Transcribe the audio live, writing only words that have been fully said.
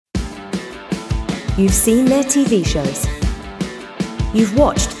You've seen their TV shows. You've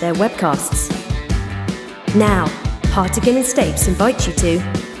watched their webcasts. Now, Hartigan and Stapes invite you to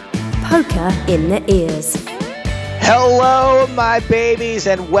Poker in the Ears. Hello, my babies,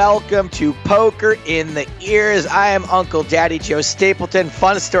 and welcome to Poker in the Ears. I am Uncle Daddy Joe Stapleton.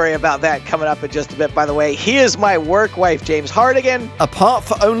 Fun story about that coming up in just a bit, by the way. He is my work wife, James Hartigan. Apart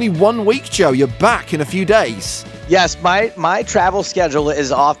for only 1 week, Joe. You're back in a few days. Yes, my travel schedule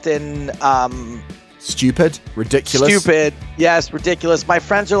is often... Stupid, ridiculous. Yes, ridiculous. My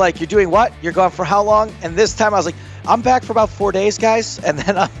friends are like, you're doing what? You're gone for how long? And this time I was like, I'm back for about 4 days, guys. And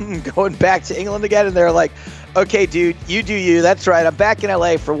then I'm going back to England again. And they're like, okay, dude, you do you. That's right. I'm back in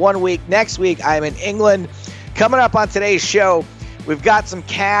LA for 1 week. Next week, I'm in England. Coming up on today's show, we've got some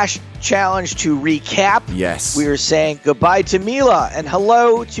cash challenge to recap. Yes. We are saying goodbye to Mila and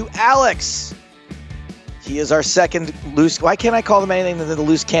hello to Alex. He is our second loose. Why can't I call them anything than the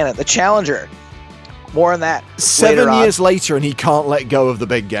loose cannon? The challenger. More on that. 7 years later, and he can't let go of the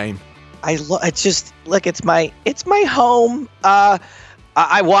big game. It's just look. It's my home. I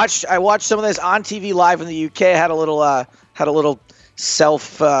watched some of this on TV live in the UK. Had a little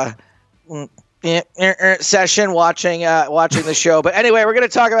self session watching the show. But anyway, we're going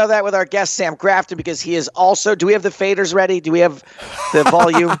to talk about that with our guest Sam Grafton because he is also. Do we have the faders ready? Do we have the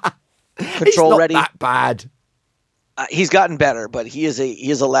volume control ready? Not that bad. He's gotten better, but he is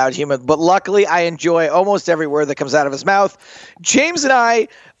a loud human. But luckily, I enjoy almost every word that comes out of his mouth. James and I,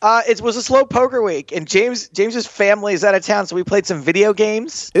 it was a slow poker week, and James's family is out of town, so we played some video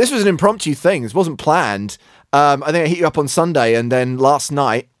games. This was an impromptu thing. This wasn't planned. I think I hit you up on Sunday, and then last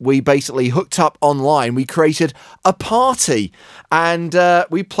night we basically hooked up online. We created a party, and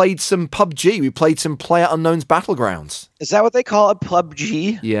we played some PUBG. We played some PlayerUnknown's Battlegrounds. Is that what they call it,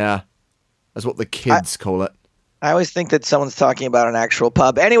 PUBG? Yeah, that's what the kids call it. I always think that someone's talking about an actual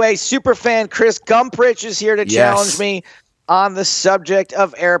pub. Anyway, superfan Chris Gumprich is here to challenge me on the subject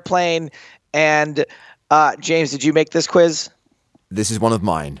of Airplane. And James, did you make this quiz? This is one of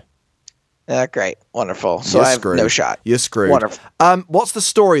mine. Great. Wonderful. So I have no shot. You're screwed. Wonderful. What's the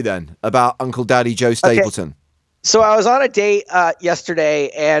story then about Uncle Daddy Joe Stapleton? Okay. So I was on a date yesterday,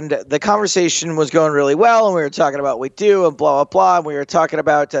 and the conversation was going really well, and we were talking about what we do and blah, blah, blah. And we were talking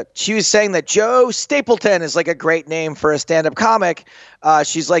about she was saying that Joe Stapleton is like a great name for a stand-up comic.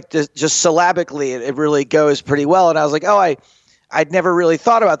 She's like, just syllabically, it really goes pretty well. And I was like, I'd never really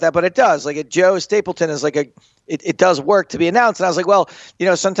thought about that, but it does. Like Joe Stapleton is like it does work to be announced. And I was like, well,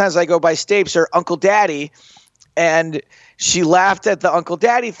 sometimes I go by Stapes or Uncle Daddy. And she laughed at the Uncle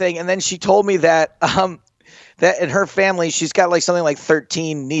Daddy thing. And then she told me that that in her family, she's got like something like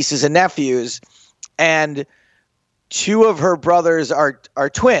 13 nieces and nephews, and 2 of her brothers are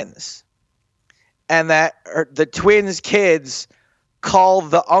twins, and that the twins' kids call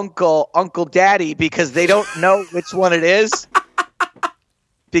the Uncle Daddy because they don't know which one it is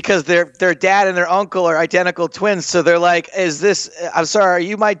because their dad and their uncle are identical twins. So they're like, I'm sorry, are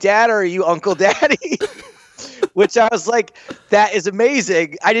you my dad or are you Uncle Daddy? Which I was like, that is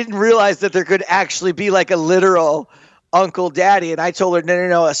amazing. I didn't realize that there could actually be like a literal Uncle Daddy. And I told her,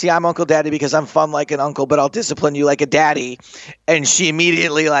 no. See, I'm Uncle Daddy because I'm fun like an uncle, but I'll discipline you like a daddy. And she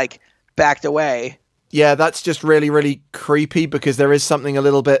immediately like backed away. Yeah, that's just really, really creepy because there is something a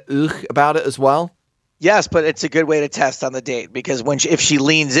little bit about it as well. Yes, but it's a good way to test on the date because if she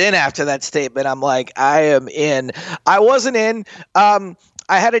leans in after that statement, I'm like, I am in. I wasn't in.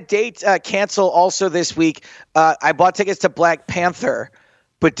 I had a date cancel also this week. I bought tickets to Black Panther,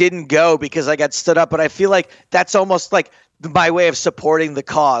 but didn't go because I got stood up. But I feel like that's almost like my way of supporting the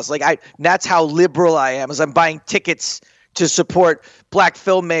cause. Like that's how liberal I am, is I'm buying tickets to support black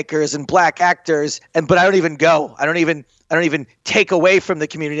filmmakers and black actors. But I don't even go. I don't even take away from the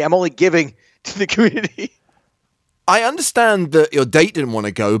community. I'm only giving to the community. I understand that your date didn't want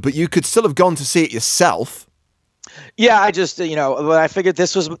to go, but you could still have gone to see it yourself. Yeah, I just I figured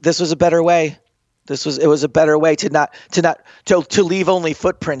this was a better way. It was a better way to leave only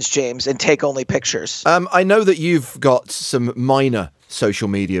footprints, James, and take only pictures. I know that you've got some minor social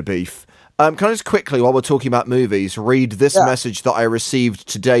media beef. Can I just quickly, while we're talking about movies, read this message that I received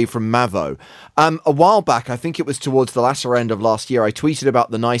today from Mavo? A while back, I think it was towards the latter end of last year, I tweeted about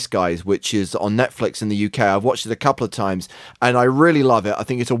The Nice Guys, which is on Netflix in the UK. I've watched it a couple of times, and I really love it. I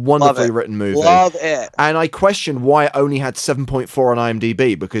think it's a wonderfully written movie. Love it. And I questioned why it only had 7.4 on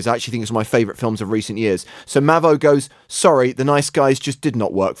IMDb, because I actually think it's one of my favourite films of recent years. So Mavo goes, sorry, The Nice Guys just did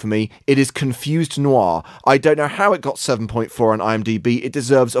not work for me. It is confused noir. I don't know how it got 7.4 on IMDb. It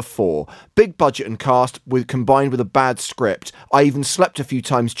deserves a 4. Big budget and cast combined with a bad script. I even slept a few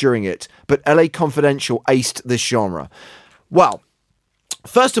times during it, but LA Confidential aced this genre. Well,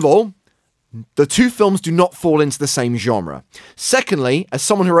 first of all, The two films do not fall into the same genre. Secondly, as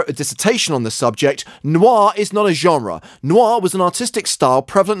someone who wrote a dissertation on the subject, noir is not a genre. Noir was an artistic style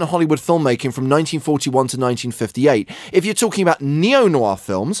prevalent in Hollywood filmmaking from 1941 to 1958. If you're talking about neo-noir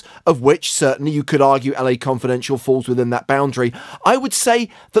films, of which certainly you could argue LA Confidential falls within that boundary, I would say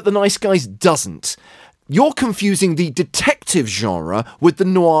that The Nice Guys doesn't. You're confusing the detective genre with the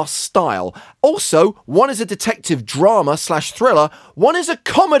noir style. Also, one is a detective drama/thriller, one is a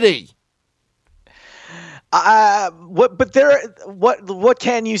comedy. What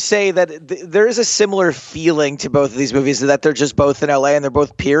can you say that there is a similar feeling to both of these movies, that they're just both in LA and they're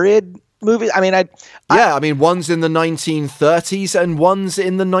both period movies? I mean, one's in the 1930s and one's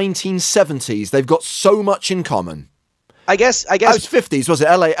in the 1970s. They've got so much in common. I guess it was 50s, was it?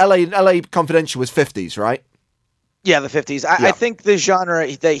 LA Confidential was 50s, right? Yeah, the 50s. I think the genre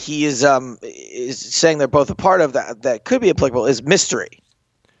that he is saying they're both a part of that could be applicable is mystery.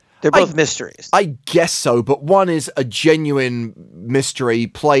 They're both mysteries. I guess so, but one is a genuine mystery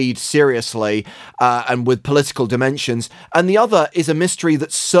played seriously and with political dimensions, and the other is a mystery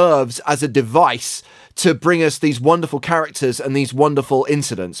that serves as a device to bring us these wonderful characters and these wonderful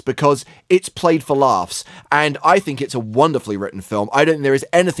incidents, because it's played for laughs. And I think it's a wonderfully written film. I don't think there is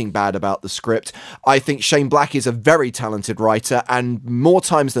anything bad about the script. I think Shane Black is a very talented writer, and more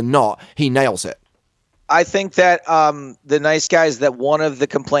times than not, he nails it. I think that The Nice Guys, that one of the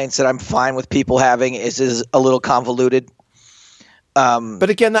complaints that I'm fine with people having is a little convoluted. But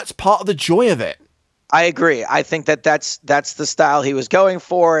again, that's part of the joy of it. I agree. I think that's the style he was going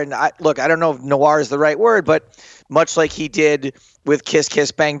for. And I don't know if noir is the right word, but much like he did with Kiss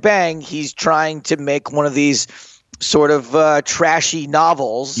Kiss Bang Bang, he's trying to make one of these sort of trashy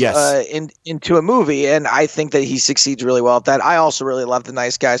novels into a movie, and I think that he succeeds really well at that. I also really love The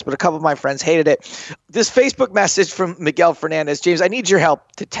Nice Guys, but a couple of my friends hated it. This Facebook message from Miguel Fernandez: James, I need your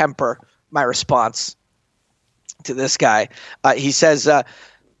help to temper my response to this guy. He says,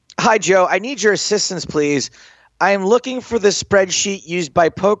 hi, Joe. I need your assistance, please. I am looking for the spreadsheet used by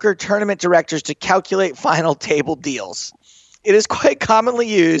poker tournament directors to calculate final table deals. It is quite commonly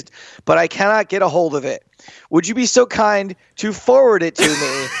used, but I cannot get a hold of it. Would you be so kind to forward it to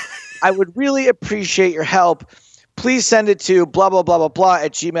me? I would really appreciate your help. Please send it to blah, blah, blah, blah, blah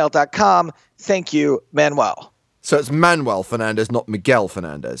at gmail.com. Thank you, Manuel. So it's Manuel Fernandez, not Miguel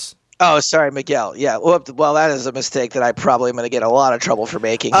Fernandez. Oh, sorry, Miguel. Yeah, well, that is a mistake that I probably am going to get a lot of trouble for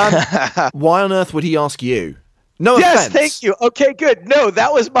making. Why on earth would he ask you? No yes, offense. Thank you. Okay, good. No,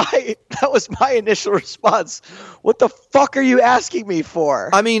 that was my initial response. What the fuck are you asking me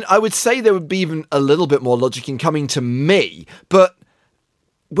for? I mean, I would say there would be even a little bit more logic in coming to me, but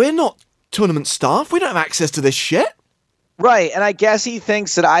we're not tournament staff. We don't have access to this shit. Right, and I guess he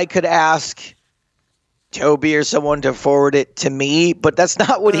thinks that I could ask Toby or someone to forward it to me, but that's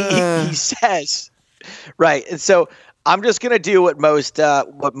not what he says. Right, and so I'm just going to do what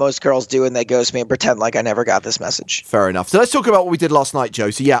most girls do, and they ghost me and pretend like I never got this message. Fair enough. So let's talk about what we did last night,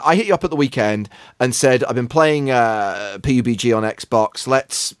 Joe. So yeah, I hit you up at the weekend and said, I've been playing PUBG on Xbox.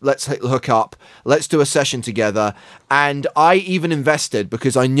 Let's hook up. Let's do a session together. And I even invested,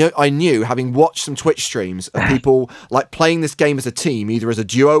 because I knew, having watched some Twitch streams of people like playing this game as a team, either as a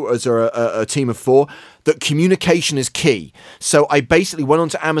duo or as a team of four, that communication is key. So I basically went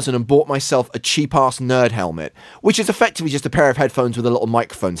onto Amazon and bought myself a cheap-ass nerd helmet, which is effectively just a pair of headphones with a little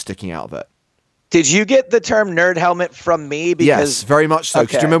microphone sticking out of it. Did you get the term nerd helmet from me? Because yes, very much so.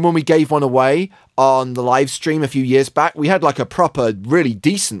 Because do you remember when we gave one away on the live stream a few years back? We had like a proper, really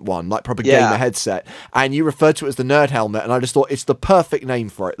decent one, like proper gamer headset. And you referred to it as the nerd helmet. And I just thought it's the perfect name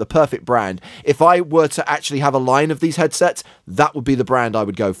for it, the perfect brand. If I were to actually have a line of these headsets, that would be the brand I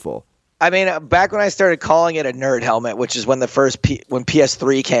would go for. I mean, back when I started calling it a nerd helmet, which is when the first when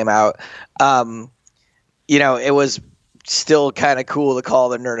PS3 came out, it was still kind of cool to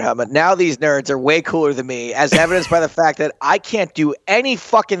call it a nerd helmet. Now these nerds are way cooler than me, as evidenced by the fact that I can't do any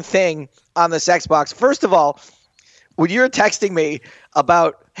fucking thing on this Xbox. First of all, when you were texting me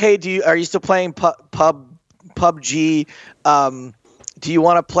about, hey, are you still playing PUBG? Do you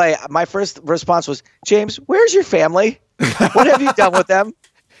want to play? My first response was, James, where's your family? What have you done with them?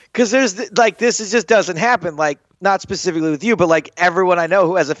 Because this just doesn't happen. Like, not specifically with you, but like everyone I know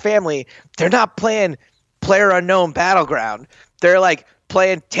who has a family, they're not playing PlayerUnknown Battleground. They're like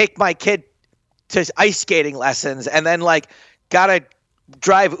playing take my kid to ice skating lessons and then like gotta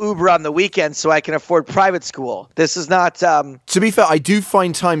drive Uber on the weekend so I can afford private school. This is not. To be fair, I do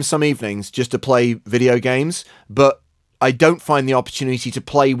find time some evenings just to play video games, but I don't find the opportunity to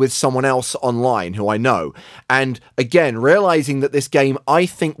play with someone else online who I know. And again, realizing that this game, I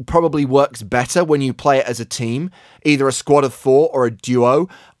think, probably works better when you play it as a team, either a squad of 4 or a duo,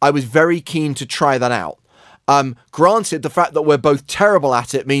 I was very keen to try that out. Granted, the fact that we're both terrible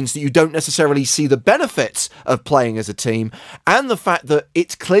at it means that you don't necessarily see the benefits of playing as a team, and the fact that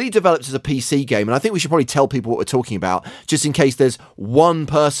it's clearly developed as a PC game, and I think we should probably tell people what we're talking about, just in case there's one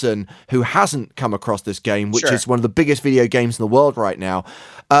person who hasn't come across this game, which is one of the biggest video games in the world right now.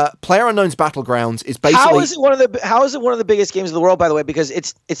 PlayerUnknown's Battlegrounds is basically... How is it one of the biggest games in the world, by the way? Because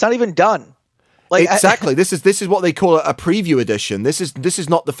it's not even done. Exactly. This is what they call a preview edition. This is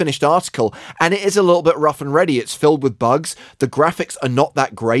not the finished article, and it is a little bit rough and ready. It's filled with bugs. The graphics are not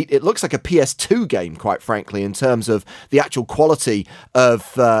that great. It looks like a PS2 game, quite frankly, in terms of the actual quality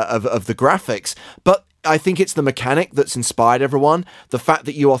of the graphics. But I think it's the mechanic that's inspired everyone. The fact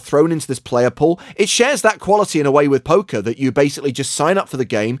that you are thrown into this player pool, it shares that quality in a way with poker, that you basically just sign up for the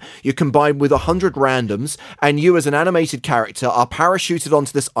game, you combine with 100 randoms, and you as an animated character are parachuted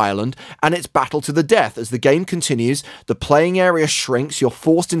onto this island, and it's battle to the death. As the game continues, the playing area shrinks, you're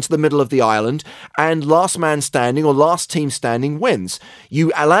forced into the middle of the island, and last man standing or last team standing wins. You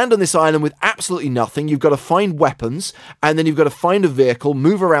land on this island with absolutely nothing. You've got to find weapons, and then you've got to find a vehicle,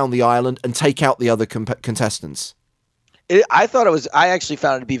 move around the island, and take out the other contestants. I actually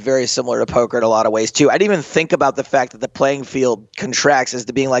found it to be very similar to poker in a lot of ways too. I didn't even think about the fact that the playing field contracts as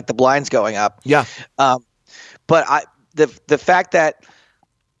to being like the blinds going up. Yeah. But the fact that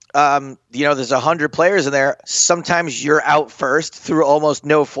there's 100 players in there, sometimes you're out first through almost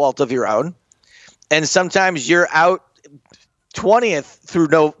no fault of your own, and sometimes you're out 20th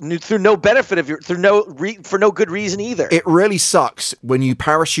through no benefit of for no good reason either. It really sucks when you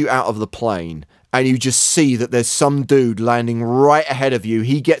parachute out of the plane and you just see that there's some dude landing right ahead of you.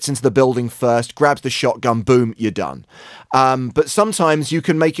 He gets into the building first, grabs the shotgun, boom, you're done. But sometimes you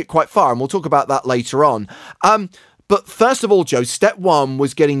can make it quite far, and we'll talk about that later on. But first of all, Joe, step one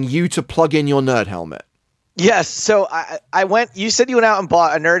was getting you to plug in your nerd helmet. Yes. So I went, you said you went out and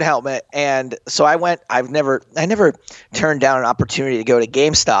bought a nerd helmet. And so I went, I never turned down an opportunity to go to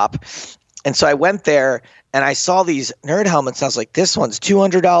GameStop. And so I went there and I saw these nerd helmets. I was like, this one's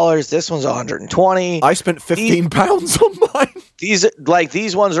 $200. This one's $120. I spent £15 on mine.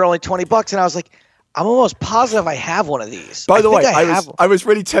 These ones are only $20. And I was like, I'm almost positive I have one of these. By the way, I was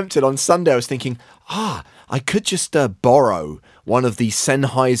really tempted on Sunday. I was thinking, I could just borrow one of the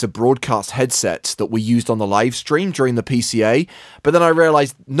Sennheiser broadcast headsets that we used on the live stream during the PCA. But then I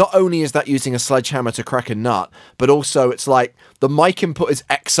realized not only is that using a sledgehammer to crack a nut, but also it's like the mic input is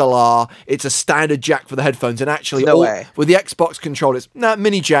XLR. It's a standard jack for the headphones. And actually, with the Xbox controller, it's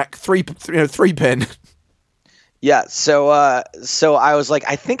mini jack, three pin. Yeah. So I was like,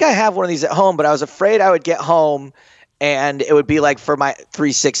 I think I have one of these at home, but I was afraid I would get home and it would be like for my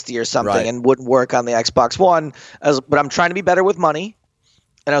 360 or something, and wouldn't work on the Xbox One. But I'm trying to be better with money.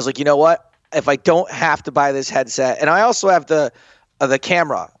 And I was like, you know what? If I don't have to buy this headset, and I also have the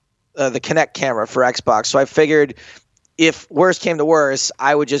camera, the Kinect camera for Xbox. So I figured if worse came to worse,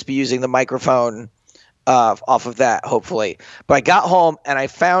 I would just be using the microphone off of that, hopefully. But I got home and I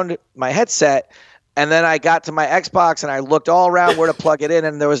found my headset. And then I got to my Xbox and I looked all around where to plug it in,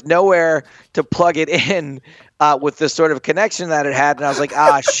 and there was nowhere to plug it in with the sort of connection that it had. And I was like,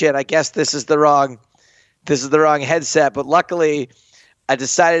 shit, I guess this is the wrong headset. But luckily I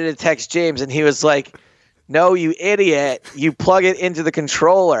decided to text James and he was like, no, you idiot, you plug it into the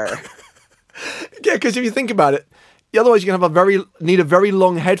controller. Yeah, because if you think about it, otherwise you're going to need a very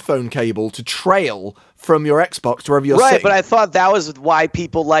long headphone cable to trail from your Xbox to wherever you're sitting. Right, but I thought that was why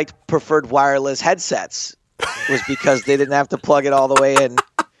people preferred wireless headsets, was because they didn't have to plug it all the way in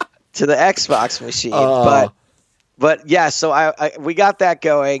to the Xbox machine. But yeah, so we got that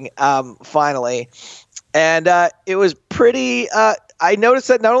going finally, and it was pretty. I noticed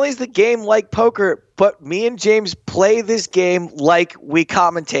that not only is the game like poker, but me and James play this game like we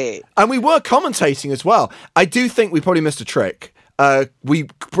commentate. And we were commentating as well. I do think we probably missed a trick. We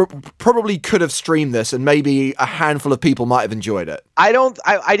probably could have streamed this, and maybe a handful of people might have enjoyed it. I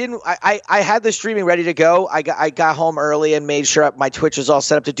had the streaming ready to go. I got home early and made sure my Twitch was all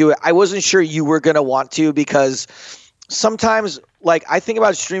set up to do it. I wasn't sure you were going to want to, because sometimes, like, I think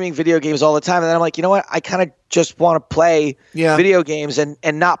about streaming video games all the time, and then I'm like, you know what? I kind of just want to play video games and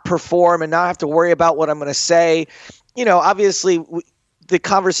not perform and not have to worry about what I'm going to say. You know, obviously, the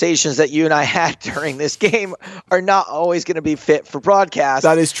conversations that you and I had during this game are not always going to be fit for broadcast.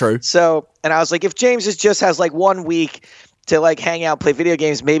 That is true. So, and I was like, if James just has like 1 week to like hang out, play video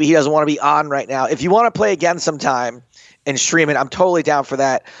games, maybe he doesn't want to be on right now. If you want to play again sometime and stream it, I'm totally down for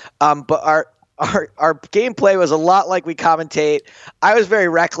that. But our gameplay was a lot like we commentate. I was very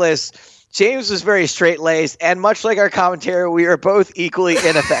reckless. James was very straight-laced, and much like our commentary, we were both equally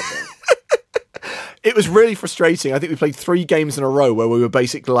ineffective. It was really frustrating. I think we played 3 games in a row where we were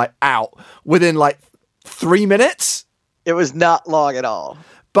basically like out within like 3 minutes. It was not long at all.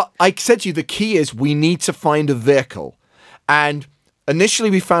 But I said to you, the key is we need to find a vehicle. And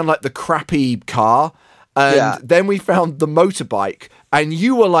initially we found like the crappy car, and then we found the motorbike. And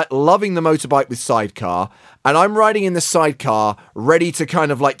you were like loving the motorbike with sidecar, and I'm riding in the sidecar, ready to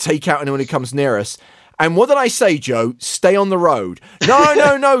kind of like take out anyone who comes near us. And what did I say, Joe? Stay on the road.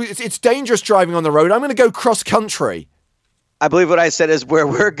 No. It's dangerous driving on the road. I'm going to go cross country. I believe what I said is where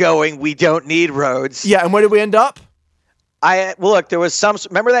we're going, we don't need roads. Yeah, and where did we end up? Look, there was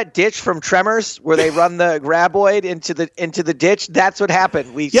remember that ditch from Tremors where they run the graboid into the ditch? That's what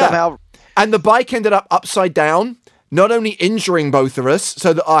happened. Somehow. And the bike ended up upside down, not only injuring both of us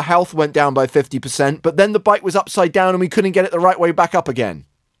so that our health went down by 50%, but then the bike was upside down and we couldn't get it the right way back up again.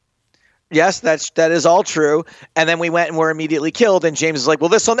 Yes, that is all true. And then we went and were immediately killed. And James is like, well,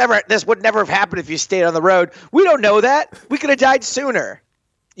 this would never have happened if you stayed on the road. We don't know that. We could have died sooner.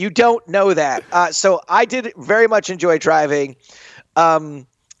 You don't know that. So I did very much enjoy driving. And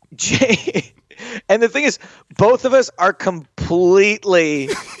the thing is, both of us are completely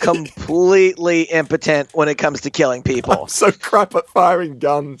impotent when it comes to killing people. I'm so crap at firing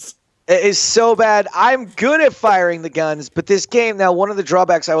guns. It is so bad. I'm good at firing the guns, but this game, now one of the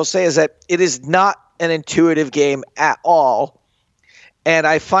drawbacks I will say is that it is not an intuitive game at all. And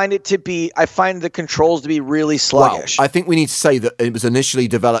I find the controls to be really sluggish. Well, I think we need to say that it was initially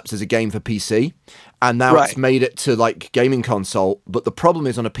developed as a game for PC, and now it's made it to like gaming console. But the problem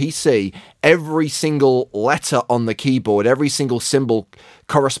is on a PC, every single letter on the keyboard, every single symbol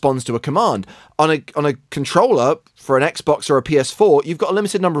corresponds to a command. On a controller for an Xbox or a PS4, you've got a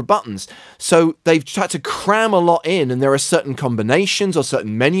limited number of buttons. So they've had to cram a lot in, and there are certain combinations or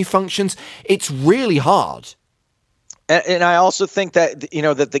certain menu functions. It's really hard. And I also think that,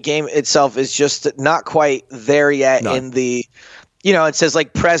 that the game itself is just not quite there yet in the, it says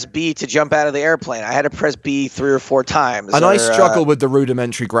like press B to jump out of the airplane. I had to press B 3 or 4 times. And I struggle with the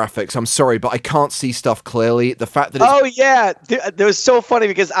rudimentary graphics. I'm sorry, but I can't see stuff clearly. The fact that it was so funny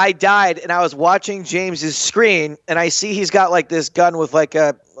because I died and I was watching James's screen and I see he's got like this gun with like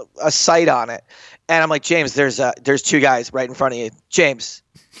a sight on it. And I'm like, James, there's 2 guys right in front of you. James.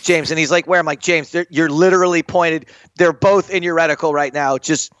 And he's like, where? I'm like, James, you're literally pointed. They're both in your reticle right now.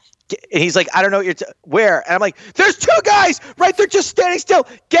 And he's like, I don't know what where? And I'm like, there's 2 guys right there just standing still.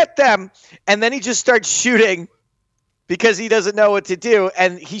 Get them. And then he just starts shooting because he doesn't know what to do.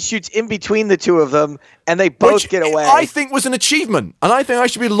 And he shoots in between the 2 of them and they both get away. I think was an achievement. And I think I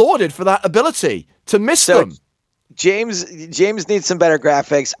should be lauded for that ability to miss them. James needs some better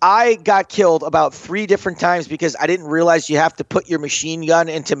graphics. I got killed about 3 different times because I didn't realize you have to put your machine gun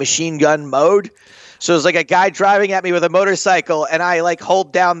into machine gun mode. So it was like a guy driving at me with a motorcycle, and I like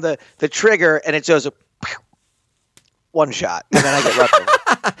hold down the trigger, and it goes one shot, and then I get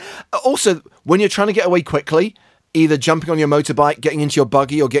rubber. Also, when you're trying to get away quickly, either jumping on your motorbike, getting into your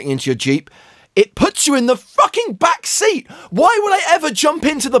buggy, or getting into your Jeep, it puts you in the fucking back seat. Why would I ever jump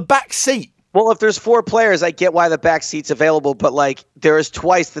into the back seat? Well, if there's 4 players, I get why the back seat's available, but like there was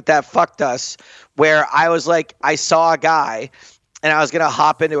twice that fucked us where I was like, I saw a guy and I was going to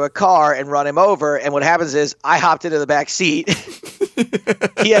hop into a car and run him over. And what happens is I hopped into the back seat.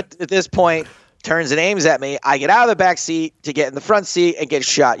 He at this point turns and aims at me. I get out of the back seat to get in the front seat and get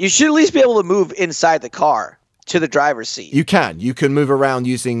shot. You should at least be able to move inside the car to the driver's seat. You can move around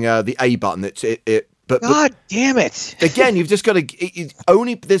using the A button. But God damn it. Again, you've just got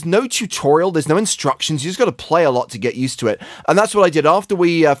to there's no tutorial, there's no instructions. You just got to play a lot to get used to it. And that's what I did after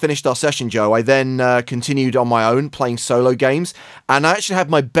we finished our session, Joe. I then continued on my own playing solo games, and I actually had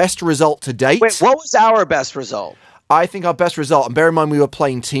my best result to date. Wait, what was our best result? I think our best result, and bear in mind we were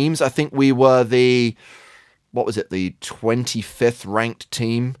playing teams. I think we were the 25th ranked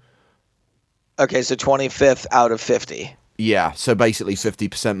team. Okay, so 25th out of 50. Yeah, so basically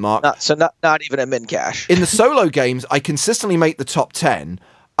 50% mark. Not even a min cash. In the solo games, I consistently make the top 10.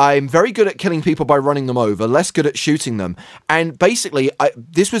 I'm very good at killing people by running them over, less good at shooting them. And basically,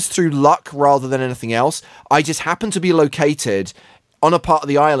 this was through luck rather than anything else. I just happened to be located on a part of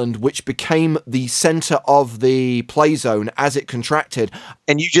the island which became the center of the play zone as it contracted.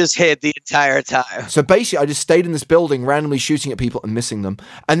 And you just hid the entire time. So basically, I just stayed in this building, randomly shooting at people and missing them.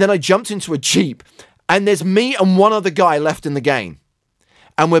 And then I jumped into a Jeep. And there's me and one other guy left in the game.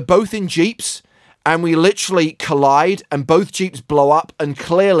 And we're both in Jeeps. and we literally collide and both Jeeps blow up, and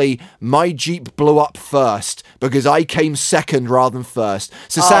clearly my Jeep blew up first because I came second rather than first.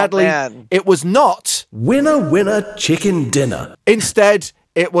 So sadly, it was not winner, winner, chicken dinner. Instead,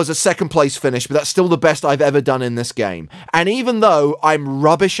 it was a second place finish, but that's still the best I've ever done in this game. And even though I'm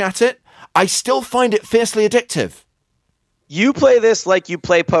rubbish at it, I still find it fiercely addictive. You play this like you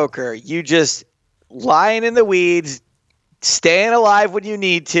play poker. You just lying in the weeds, staying alive when you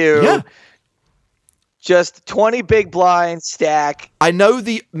need to. Yeah. Just 20 big blinds stack. I know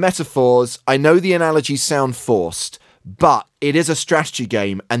the metaphors, I know the analogies sound forced, but it is a strategy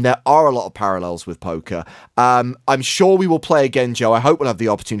game, and there are a lot of parallels with poker. I'm sure we will play again, Joe. I hope we'll have the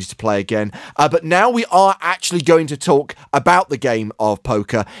opportunity to play again. But now we are actually going to talk about the game of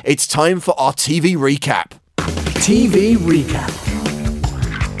poker. It's time for our TV recap. TV recap.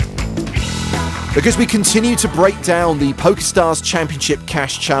 Because we continue to break down the PokerStars Championship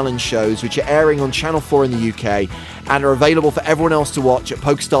Cash Challenge shows, which are airing on Channel 4 in the UK and are available for everyone else to watch at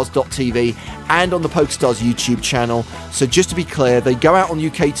PokerStars.tv and on the PokerStars YouTube channel. So just to be clear, they go out on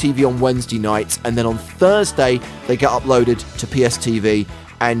UK TV on Wednesday nights, and then on Thursday they get uploaded to PSTV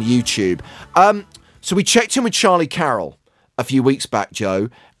and YouTube. So we checked in with Charlie Carroll a few weeks back, Joe,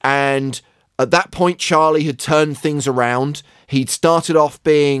 and at that point Charlie had turned things around. He'd started off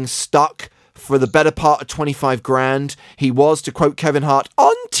being stuck for the better part of 25 grand. He was, to quote Kevin Hart,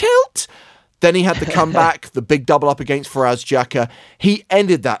 on tilt. Then he had the comeback, the big double up against Faraz Jaka. He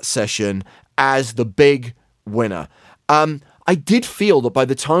ended that session as the big winner. I did feel that by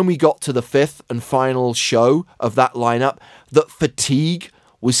the time we got to the fifth and final show of that lineup, that fatigue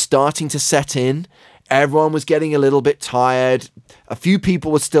was starting to set in. Everyone was getting a little bit tired. A few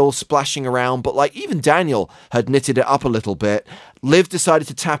people were still splashing around, but like even Daniel had knitted it up a little bit. Liv decided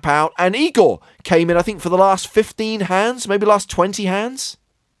to tap out, and Igor came in, I think, for the last 15 hands, maybe last 20 hands.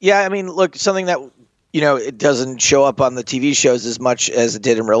 Yeah, I mean, look, something that, it doesn't show up on the TV shows as much as it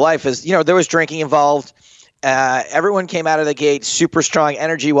did in real life is, there was drinking involved. Everyone came out of the gate super strong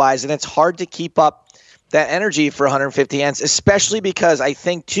energy-wise, and it's hard to keep up that energy for 150 hands, especially because I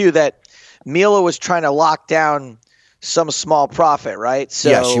think, too, that Mila was trying to lock down some small profit, right? So,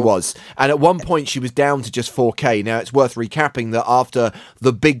 yeah, she was. And at one point, she was down to just 4K. Now, it's worth recapping that after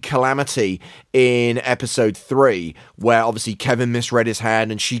the big calamity in episode 3, where obviously Kevin misread his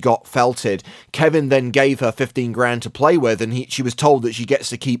hand and she got felted, Kevin then gave her 15 grand to play with, and she was told that she gets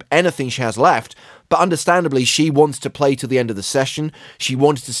to keep anything she has left. But understandably, she wants to play to the end of the session. She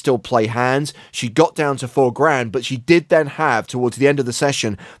wanted to still play hands. She got down to 4 grand, but she did then have, towards the end of the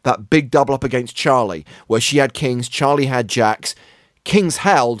session, that big double up against Charlie, where she had kings, Charlie had jacks. Kings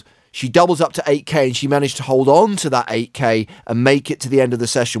held. She doubles up to 8K, and she managed to hold on to that 8K and make it to the end of the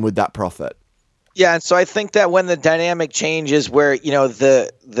session with that profit. Yeah, and so I think that when the dynamic changes where,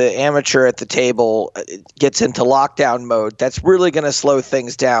 the amateur at the table gets into lockdown mode, that's really going to slow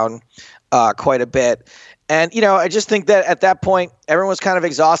things down quite a bit. And, I just think that at that point, everyone was kind of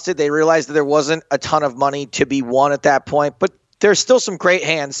exhausted. They realized that there wasn't a ton of money to be won at that point, but there's still some great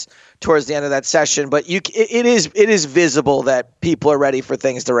hands towards the end of that session, but it is visible that people are ready for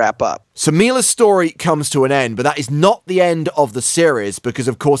things to wrap up. So Mila's story comes to an end, but that is not the end of the series because,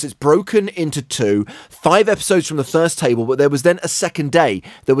 of course, it's broken into 2, 5 episodes from the first table, but there was then a second day.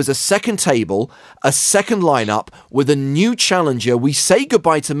 There was a second table, a second lineup with a new challenger. We say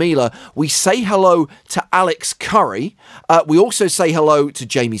goodbye to Mila. We say hello to Alex Curry. We also say hello to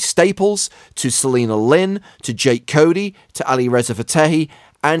Jamie Staples, to Selena Lynn, to Jake Cody, to Ali Reza Fatehi,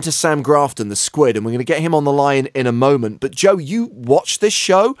 and to Sam Grafton, the Squid, and we're going to get him on the line in a moment. But Joe, you watched this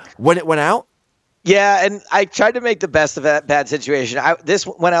show when it went out? Yeah, and I tried to make the best of that bad situation. This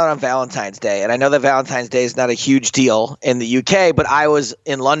went out on Valentine's Day, and I know that Valentine's Day is not a huge deal in the UK, but I was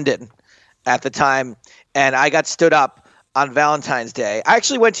in London at the time, and I got stood up on Valentine's Day. I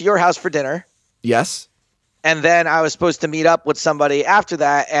actually went to your house for dinner. Yes. And then I was supposed to meet up with somebody after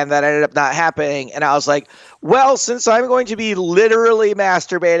that, and that ended up not happening. And I was like, well, since I'm going to be literally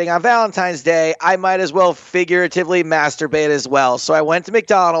masturbating on Valentine's Day, I might as well figuratively masturbate as well. So I went to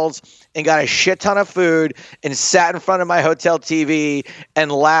McDonald's and got a shit ton of food and sat in front of my hotel TV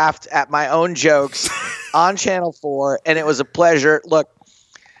and laughed at my own jokes on Channel 4. And it was a pleasure. Look,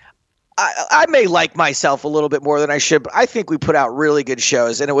 I may like myself a little bit more than I should, but I think we put out really good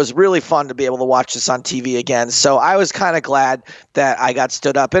shows, and it was really fun to be able to watch this on TV again. So I was kind of glad that I got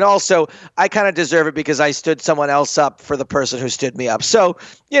stood up. And also, I kind of deserve it because I stood someone else up for the person who stood me up. So,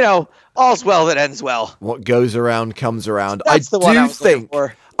 all's well that ends well. What goes around comes around. That's the one I was looking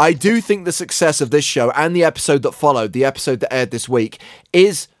for. I do think the success of this show and the episode that followed, the episode that aired this week,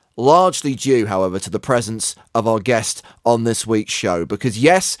 is largely due, however, to the presence of our guest on this week's show. Because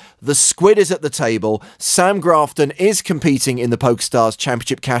yes, the squid is at the table. Sam Grafton is competing in the PokerStars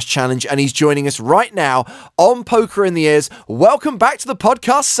Championship Cash Challenge, and he's joining us right now on Poker in the Ears. Welcome back to the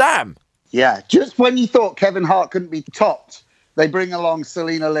podcast, Sam. Yeah, just when you thought Kevin Hart couldn't be topped, they bring along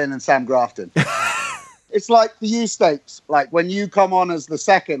Selena Lynn and Sam Grafton. It's like the U stakes. Like when you come on as the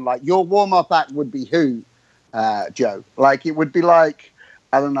second, like your warm-up act would be who, Joe? Like it would be like,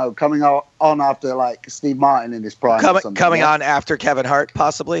 I don't know, coming on after like Steve Martin in his prime. Coming on after Kevin Hart,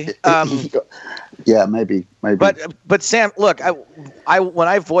 possibly. Yeah, maybe. But Sam, look, I when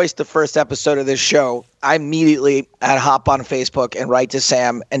I voiced the first episode of this show, I immediately had to hop on Facebook and write to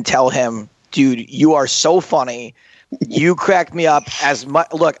Sam and tell him, dude, you are so funny. You crack me up as much.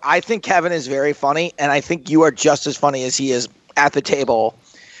 Look, I think Kevin is very funny, and I think you are just as funny as he is at the table.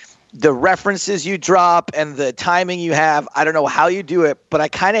 The references you drop and the timing you have, I don't know how you do it, but I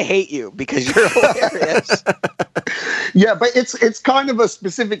kind of hate you because you're hilarious. Yeah, but it's kind of a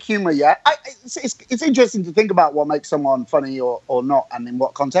specific humor, yeah. It's interesting to think about what makes someone funny or not, and in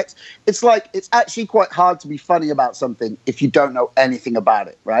what context. It's like, it's actually quite hard to be funny about something if you don't know anything about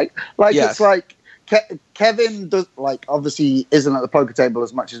it, right? Like, yes. It's like, Kevin does, like, obviously isn't at the poker table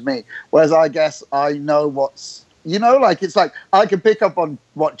as much as me, whereas I guess I know what's, you know, like, it's like I can pick up on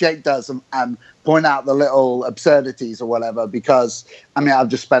what Jake does and point out the little absurdities or whatever, because I mean I've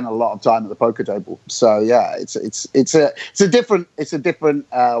just spent a lot of time at the poker table. So yeah, it's a different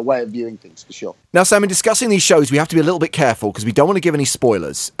way of viewing things for sure. Now, Sam, in discussing these shows, we have to be a little bit careful because we don't want to give any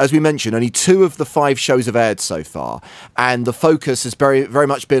spoilers. As we mentioned, only 2 of the 5 shows have aired so far, and the focus has very, very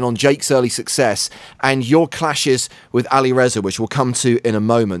much been on Jake's early success and your clashes with Ali Reza, which we'll come to in a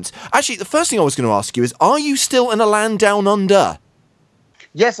moment. Actually, the first thing I was going to ask you is, are you still in a land down under?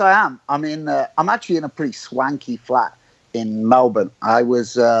 Yes, I am. I mean, I'm actually in a pretty swanky flat in Melbourne. I've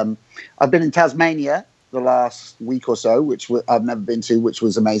been in Tasmania the last week or so, which I've never been to, which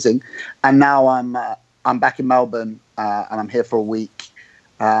was amazing. And now I'm back in Melbourne, and I'm here for a week,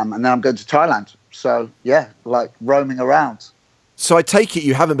 and then I'm going to Thailand. So yeah, like roaming around. So I take it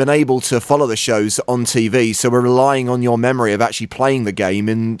you haven't been able to follow the shows on TV, so we're relying on your memory of actually playing the game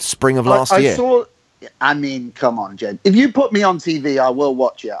in spring of last year. I mean, come on, Jen. If you put me on TV, I will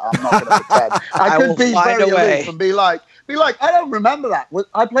watch it. I'm not going to pretend. I could be very aloof and be like, I don't remember that.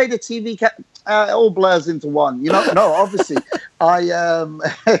 I played a TV. It all blurs into one. You know? No, obviously, I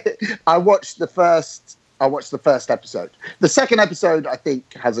watched the first episode. The second episode, I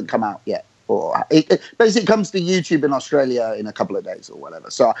think, hasn't come out yet. Or it basically comes to YouTube in Australia in a couple of days or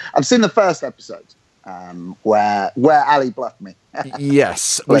whatever. So I've seen the first episode. Where Ali bluffed me.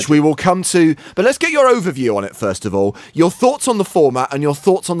 Yes, which we will come to. But let's get your overview on it first of all. Your thoughts on the format and your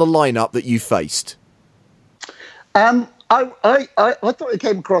thoughts on the lineup that you faced. I thought it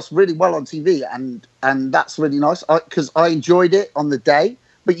came across really well on TV, and that's really nice because I enjoyed it on the day.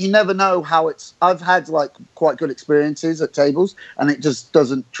 But you never know how it's. I've had like quite good experiences at tables, and it just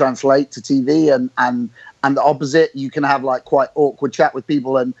doesn't translate to TV. And the opposite, you can have like quite awkward chat with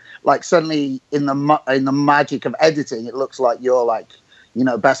people, and like suddenly in the magic of editing, it looks like you're like, you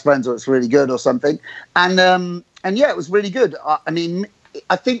know, best friends, or it's really good or something. And yeah, it was really good. I mean,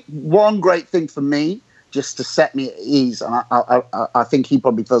 I think one great thing for me, just to set me at ease, and I think he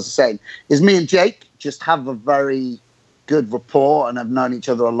probably feels the same, is me and Jake just have a very good rapport and have known each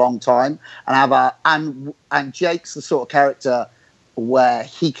other a long time, and Jake's the sort of character where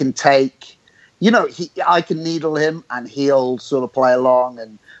he can take. You know, I can needle him and he'll sort of play along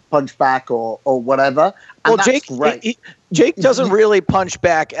and punch back or whatever. And well, Jake doesn't really punch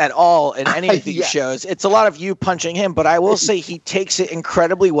back at all in any of these shows. It's a lot of you punching him, but I will say he takes it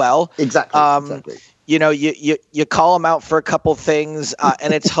incredibly well. Exactly. You know, you call him out for a couple things,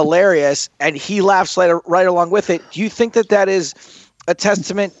 and it's hilarious, and he laughs right along with it. Do you think that is a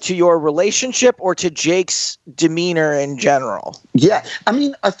testament to your relationship or to Jake's demeanor in general? Yeah, I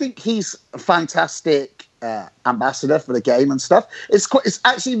mean, I think he's a fantastic ambassador for the game and stuff. It's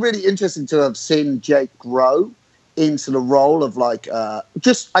actually really interesting to have seen Jake grow into the role of like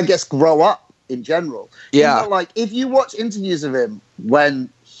just, I guess, grow up in general. Yeah, you know, like if you watch interviews of him when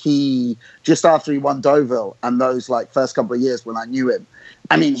he just after he won Deauville and those like first couple of years when I knew him,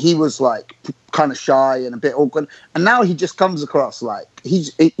 I mean, he was like kind of shy and a bit awkward, and now he just comes across like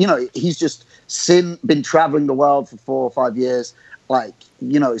he's just been traveling the world for 4 or 5 years, like,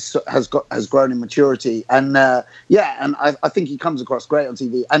 you know, has grown in maturity, and and I think he comes across great on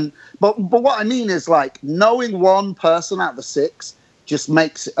TV. And but what I mean is like knowing one person out of the 6 just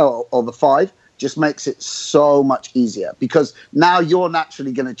makes it, or the 5 just makes it so much easier, because now you're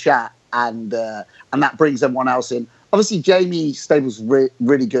naturally going to chat, and that brings everyone else in. obviously Jamie Staples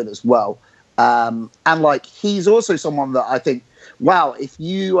really good as well. And like, he's also someone that I think, wow, if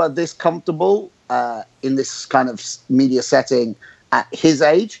you are this comfortable in this kind of media setting at his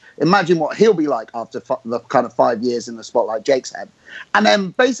age, imagine what he'll be like after the kind of 5 years in the spotlight Jake's had. And then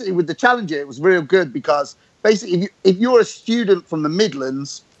basically with the Challenger, it was real good because basically if you're a student from the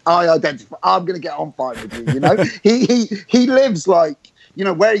Midlands, I'm going to get on fine with you, you know? he lives like, you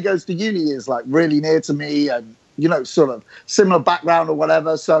know, where he goes to uni is like really near to me and, you know, sort of similar background or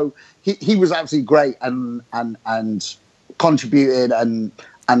whatever. So he was absolutely great and contributed and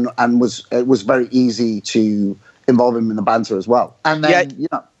it was very easy to involve him in the banter as well. And then, you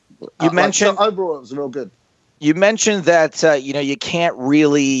know, you mentioned so overall it was real good. You mentioned that, you know, you can't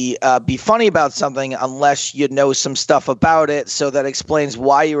really be funny about something unless you know some stuff about it. So that explains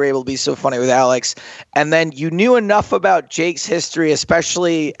why you were able to be so funny with Alex. And then you knew enough about Jake's history,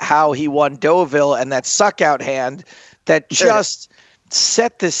 especially how he won Deauville and that suck out hand that just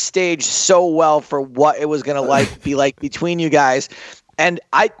set the stage so well for what it was going to be like between you guys. And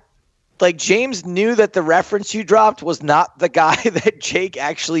James knew that the reference you dropped was not the guy that Jake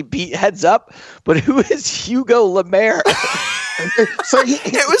actually beat heads up, but who is Hugo Lemaire?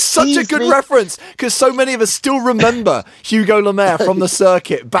 It was such a good reference because so many of us still remember Hugo Lemaire from the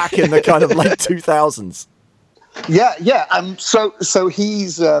circuit back in the kind of late 2000s. Yeah. So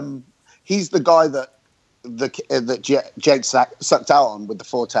he's the guy that Jake sucked out on with the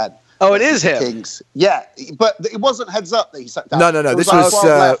 410. Oh, it is him. Kings. Yeah, but it wasn't heads up that he sucked out. No. This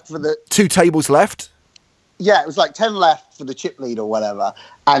was 2 tables left. Yeah, it was like 10 left for the chip lead or whatever,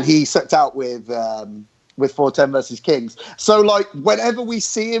 and he sucked out with 410 versus Kings. So like whenever we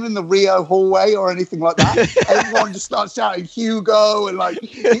see him in the Rio hallway or anything like that, everyone just starts shouting Hugo, and like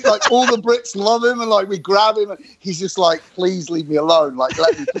all the Brits love him, and like we grab him, and he's just like, please leave me alone, like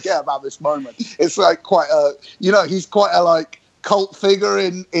let me forget about this moment. It's like quite a, you know, he's quite a like cult figure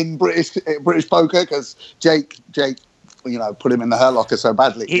in British poker because Jake, you know, put him in the Hurt Locker so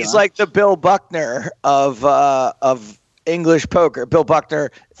badly. He's like the Bill Buckner of English poker. Bill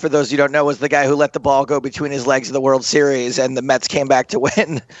Buckner, for those you don't know, was the guy who let the ball go between his legs in the World Series, and the Mets came back to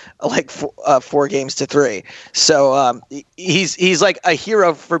win like 4-3. So he's like a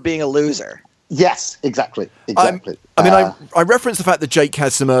hero for being a loser. Yes, exactly. I referenced the fact that Jake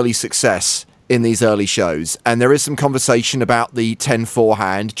has some early success in these early shows, and there is some conversation about the 10-4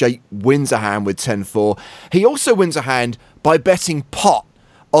 hand. Jake wins a hand with 10-4. He also wins a hand by betting pot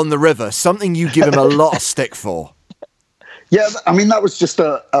on the river, something you give him a lot of stick for. Yeah, I mean, that was just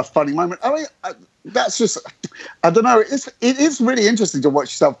a funny moment. I mean, that's just, I don't know, it is really interesting to watch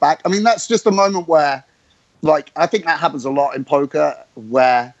yourself back. I mean, that's just a moment where, like, I think that happens a lot in poker,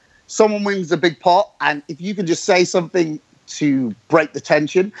 where someone wins a big pot, and if you can just say something to break the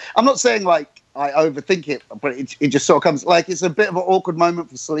tension. I'm not saying, like, I overthink it, but it just sort of comes, like, it's a bit of an awkward moment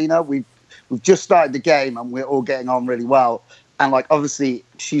for Selena. We've just started the game and we're all getting on really well. And like, obviously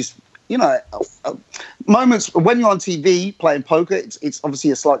she's, you know, moments when you're on TV playing poker, it's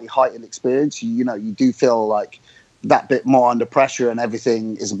obviously a slightly heightened experience. You know, you do feel like that bit more under pressure and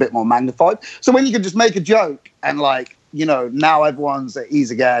everything is a bit more magnified. So when you can just make a joke and like, you know, now everyone's at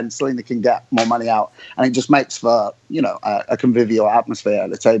ease again, Selena can get more money out, and it just makes for, you know, a convivial atmosphere at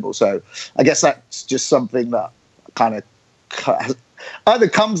the table. So I guess that's just something that kind of either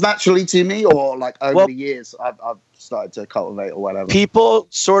comes naturally to me or like over the years I've started to cultivate or whatever. People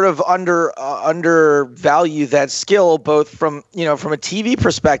sort of undervalue that skill, both from, you know, from a TV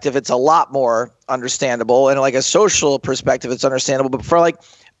perspective, it's a lot more understandable, and like a social perspective, it's understandable. But for like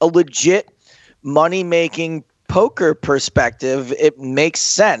a legit money-making poker perspective, it makes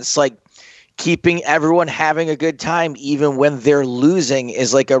sense. Like keeping everyone having a good time even when they're losing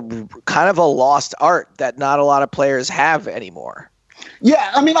is like a kind of a lost art that not a lot of players have anymore. Yeah,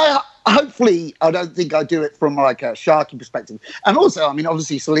 I mean, I don't think I do it from like a Sharky perspective. And also, I mean,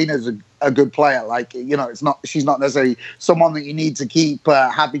 obviously Selena's a good player. Like, you know, she's not necessarily someone that you need to keep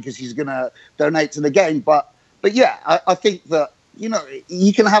happy because she's going to donate to the game. But yeah, I think that, you know,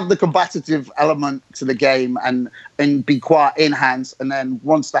 you can have the combative element to the game and be quiet in hands. And then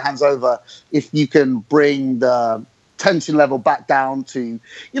once the hand's over, if you can bring the tension level back down to,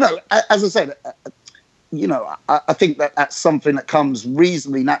 you know, as I said, you know, I think that that's something that comes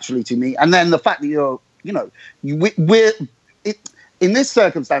reasonably naturally to me. And then the fact that you're, you know, in this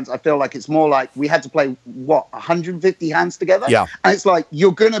circumstance, I feel like it's more like we had to play, 150 hands together? Yeah. And it's like,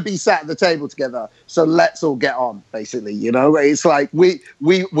 you're going to be sat at the table together, so let's all get on, basically, you know? It's like, we're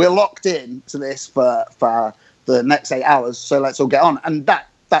locked in to this for the next 8 hours, so let's all get on. And that,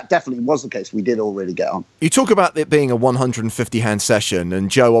 that definitely was the case. We did all really get on. You talk about it being a 150-hand session,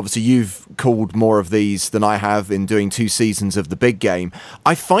 and Joe, obviously you've called more of these than I have in doing 2 seasons of the big game.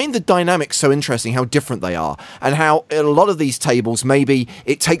 I find the dynamics so interesting, how different they are, and how in a lot of these tables, maybe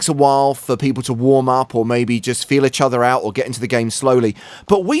it takes a while for people to warm up or maybe just feel each other out or get into the game slowly.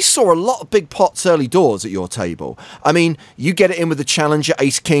 But we saw a lot of big pots early doors at your table. I mean, you get it in with the challenger,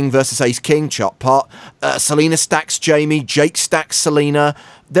 Ace-King versus Ace-King, chop pot. Selena stacks Jamie, Jake stacks Selena.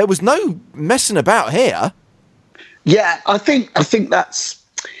 There was no messing about here. Yeah, I think that's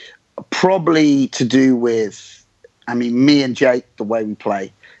probably to do with, I mean, me and Jake, the way we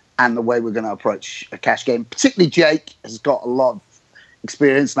play and the way we're going to approach a cash game. Particularly Jake has got a lot of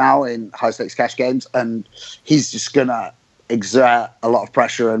experience now in high-stakes cash games, and he's just going to exert a lot of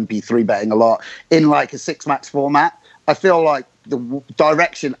pressure and be 3-betting a lot in like a 6-max format. I feel like the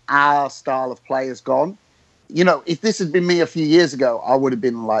direction our style of play has gone. You know, if this had been me a few years ago, I would have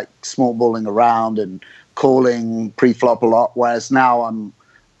been like small balling around and calling pre-flop a lot. Whereas now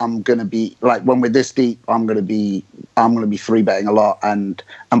I'm going to be like, when we're this deep, I'm going to be 3-betting a lot and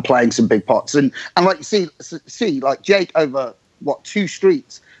playing some big pots. And like you see like Jake over 2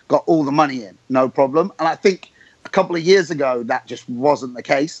 streets got all the money in, no problem. And I think a couple of years ago that just wasn't the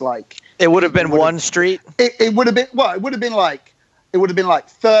case. Like it would have been 1 street. It would have been it would have been like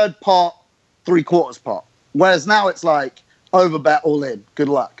 3rd pot, 3/4 pot. Whereas now it's like overbet all in. Good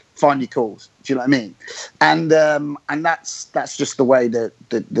luck. Find your calls. Do you know what I mean? And that's just the way that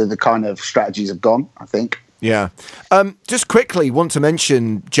the kind of strategies have gone, I think. Yeah. Just quickly want to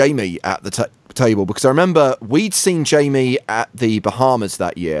mention Jamie at the table, because I remember we'd seen Jamie at the Bahamas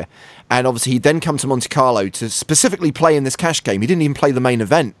that year, and obviously he'd then come to Monte Carlo to specifically play in this cash game. He didn't even play the main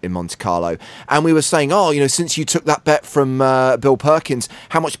event in Monte Carlo, and we were saying, oh, you know, since you took that bet from Bill Perkins,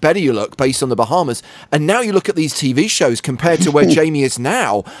 how much better you look based on the Bahamas. And now you look at these TV shows compared to where Jamie is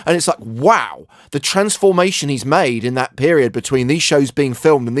now, and it's like, wow, the transformation he's made in that period between these shows being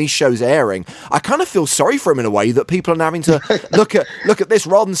filmed and these shows airing. I kind of feel sorry for him in a way that people are having to look at this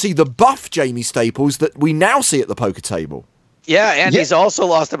rather than see the buff Jamie Staples that we now see at the poker table. Yeah, and he's also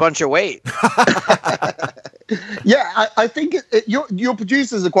lost a bunch of weight. Yeah, I think your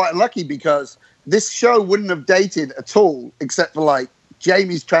producers are quite lucky, because this show wouldn't have dated at all except for like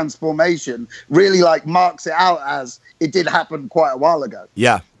Jamie's transformation really like marks it out as it did happen quite a while ago.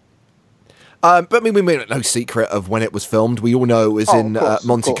 Yeah. But I mean, we made no secret of when it was filmed. We all know it was in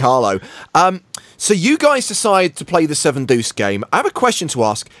Monte Carlo. So you guys decide to play the 7-deuce game. I have a question to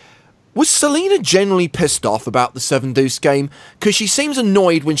ask. Was Selena generally pissed off about the 7-deuce game? Because she seems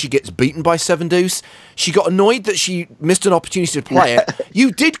annoyed when she gets beaten by 7-deuce. She got annoyed that she missed an opportunity to play it.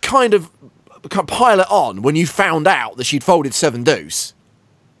 You did kind of pile it on when you found out that she'd folded 7-deuce.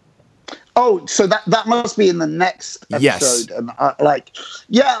 Oh, so that must be in the next episode. Yes. And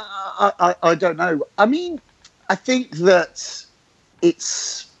I don't know. I mean, I think that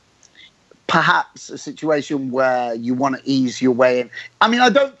it's perhaps a situation where you want to ease your way in. I mean, I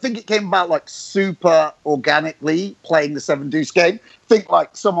don't think it came about like super organically playing the 7-deuce game. I think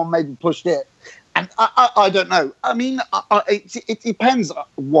like someone maybe pushed it. And I don't know. I mean, it depends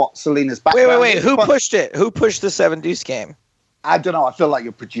what Selena's background Wait. is, Who pushed it? Who pushed the 7-deuce game? I don't know. I feel like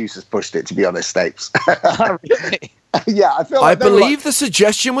your producers pushed it, to be honest, Stapes. Oh, really? Yeah, I feel like I believe the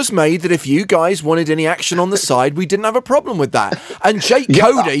suggestion was made that if you guys wanted any action on the side, we didn't have a problem with that. And Jake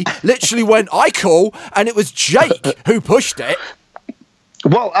Cody literally went, I call, and it was Jake who pushed it.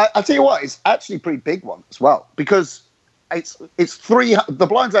 Well, I'll tell you what, it's actually a pretty big one as well, because it's the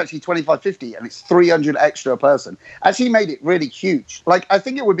blind's actually 25.50 and it's 300 extra a person. Actually made it really huge. Like, I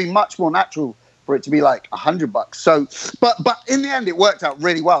think it would be much more natural for it to be like $100. So, but in the end, it worked out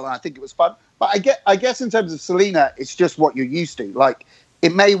really well, and I think it was fun. But I guess in terms of Selena, it's just what you're used to. Like,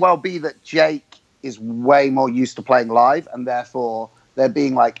 it may well be that Jake is way more used to playing live, and therefore there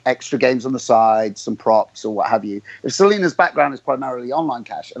being like extra games on the side, some props or what have you. If Selena's background is primarily online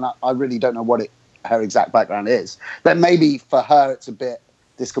cash, and I really don't know what her exact background is, then maybe for her it's a bit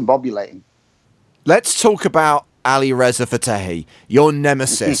discombobulating. Let's talk about Ali Reza Fatehi, your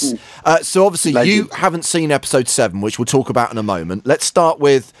nemesis. So obviously you haven't seen episode 7, which we'll talk about in a moment. Let's start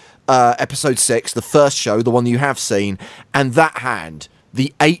with episode 6, the first show, the one you have seen, and that hand,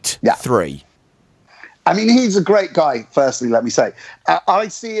 the 8-3. I mean, he's a great guy, firstly, let me say. I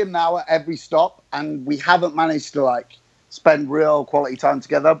see him now at every stop, and we haven't managed to like spend real quality time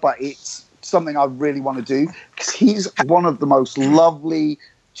together, but it's something I really want to do, because he's one of the most lovely,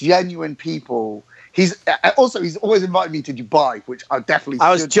 genuine people. He's always invited me to Dubai, which I definitely.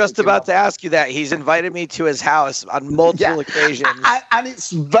 I was just about to ask you that. He's invited me to his house on multiple occasions, and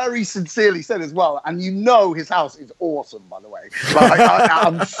it's very sincerely said as well. And you know, his house is awesome, by the way. Like,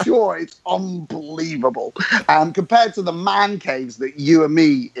 I'm sure it's unbelievable. Compared to the man caves that you and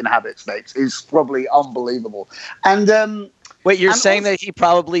me inhabit, Snakes, is probably unbelievable. And wait, you're saying that he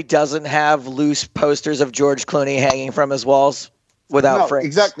probably doesn't have loose posters of George Clooney hanging from his walls without frames?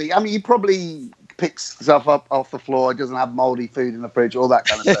 Exactly. I mean, he probably picks stuff up off the floor, doesn't have moldy food in the fridge, all that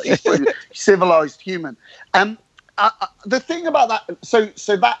kind of stuff. He's pretty civilized human. The thing about that, so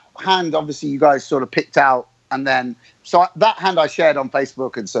that hand, obviously, you guys sort of picked out, and then that hand I shared on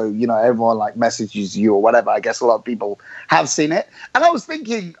Facebook, and so everyone like messages you or whatever. I guess a lot of people have seen it, and I was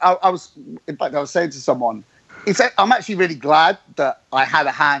thinking, I was saying to someone, I'm actually really glad that I had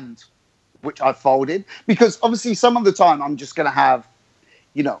a hand which I folded, because obviously some of the time I'm just going to have,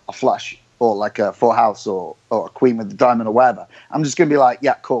 a flush, or like a full house, or a queen with the diamond, or whatever. I'm just going to be like,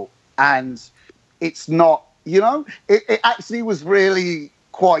 yeah, cool. And it's not, it actually was really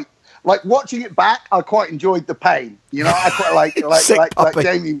quite, like, watching it back, I quite enjoyed the pain. I quite like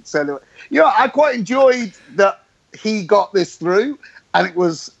Jamie said, I quite enjoyed that he got this through. And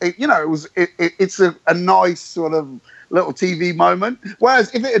it's a nice sort of little TV moment.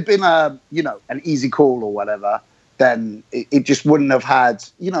 Whereas if it had been an easy call or whatever, then it just wouldn't have had,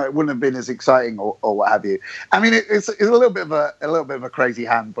 it wouldn't have been as exciting or what have you. I mean, it's a little bit of a crazy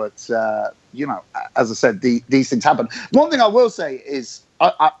hand, but as I said, these things happen. One thing I will say is,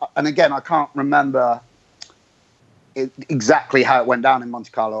 and again, I can't remember exactly how it went down in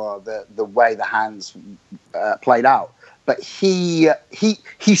Monte Carlo, or the way the hands played out. But he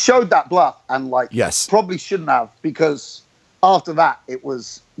showed that bluff, and probably shouldn't have, because after that it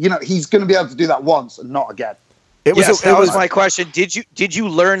was, he's going to be able to do that once and not again. That was my question. Did you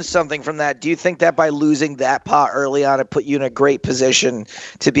learn something from that? Do you think that by losing that pot early on, it put you in a great position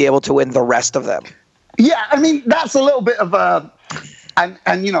to be able to win the rest of them? Yeah, I mean, that's a little bit of a, and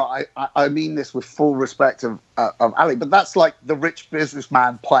I mean this with full respect of Ali, but that's like the rich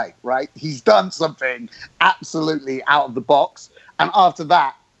businessman play, right? He's done something absolutely out of the box, and after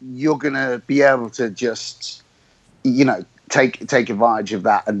that, you're gonna be able to just, take advantage of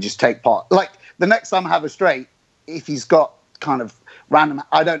that and just take part. Like the next time I have a straight, if he's got kind of random,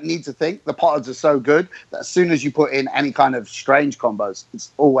 I don't need to think. The potters are so good that as soon as you put in any kind of strange combos,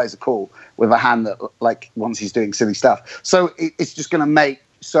 it's always a call with a hand that, like, once he's doing silly stuff. So it's just going to make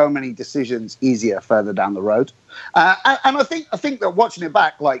so many decisions easier further down the road. And I think that watching it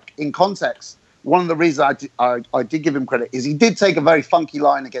back, like in context, one of the reasons I did give him credit is he did take a very funky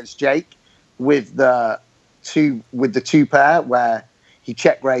line against Jake with the two pair where he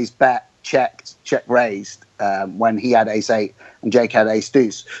check raised, bet, checked, check raised. When he had ace-8 and Jake had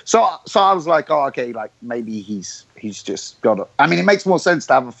ace-deuce. So I was like, oh, okay, like maybe he's just got to... I mean, it makes more sense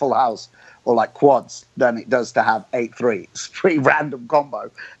to have a full house or like quads than it does to have 8-3. It's a pretty random combo.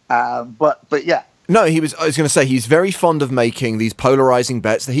 But yeah. No, I was going to say, he's very fond of making these polarizing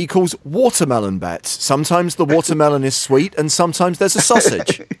bets that he calls watermelon bets. Sometimes the watermelon is sweet and sometimes there's a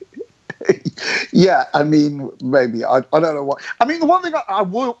sausage. Yeah, I mean, maybe. I don't know what... I mean, the one thing I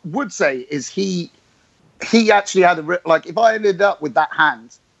would say is he actually had if I ended up with that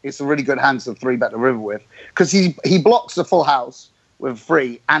hand, it's a really good hand to 3-bet the river with, because he blocks the full house with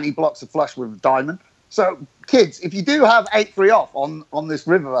 3 and he blocks a flush with a diamond. So kids, if you do have 8-3 off on this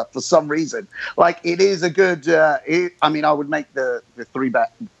river for some reason, like, it is a good. I mean, I would make the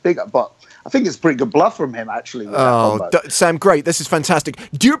 3-bet bigger, but I think it's a pretty good bluff from him, actually. Sam, great. This is fantastic.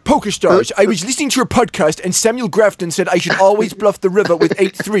 Dear Poker Stars, I was listening to your podcast and Samuel Grafton said I should always bluff the river with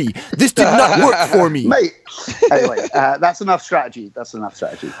 8-3. This did not work for me. Mate. Anyway, that's enough strategy.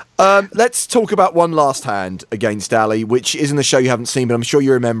 Let's talk about one last hand against Ali, which isn't a show you haven't seen, but I'm sure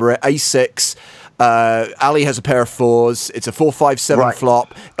you remember it. A6. Ali has a pair of 4s. It's a 4-5-7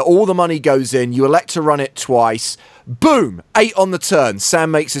 flop. All the money goes in. You elect to run it twice. Boom! 8 on the turn.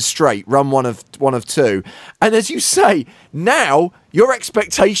 Sam makes a straight. Run one of 2. And as you say, now your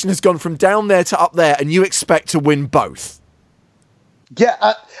expectation has gone from down there to up there, and you expect to win both.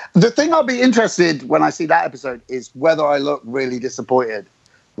 Yeah. The thing I'll be interested when I see that episode is whether I look really disappointed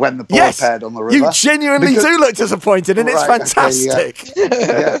when the ball paired on the river. You genuinely do look disappointed, and it's fantastic. Okay,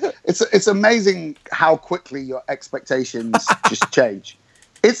 yeah. It's amazing how quickly your expectations just change.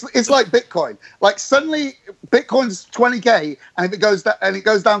 It's like Bitcoin. Like, suddenly Bitcoin's 20K, and if it goes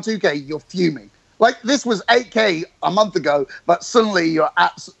down 2K, you're fuming. Like, this was 8K a month ago, but suddenly you're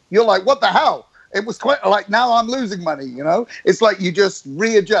like, what the hell? it was quite like, now I'm losing money, you know? It's like you just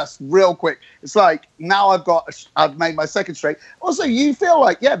readjust real quick. It's like, now I've made my second straight. Also, you feel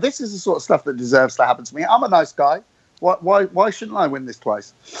like, yeah, this is the sort of stuff that deserves to happen to me. I'm a nice guy. Why shouldn't I win this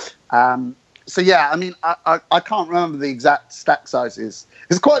twice? So yeah, I mean, I can't remember the exact stack sizes.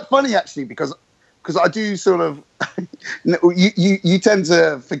 It's quite funny actually, because I do sort of, you tend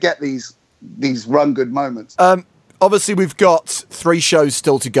to forget these run good moments. Obviously, we've got 3 shows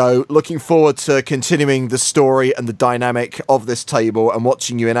still to go. Looking forward to continuing the story and the dynamic of this table and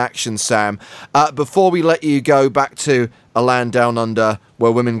watching you in action, Sam. Before we let you go back to A Land Down Under,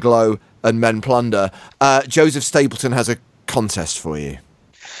 where women glow and men plunder, Joseph Stapleton has a contest for you.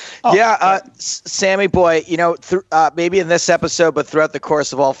 Sammy boy, you know, maybe in this episode, but throughout the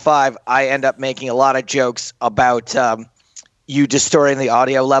course of all 5, I end up making a lot of jokes about you distorting the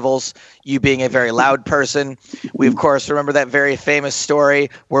audio levels, you being a very loud person. We, of course, remember that very famous story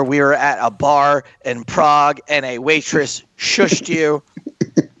where we were at a bar in Prague and a waitress shushed you.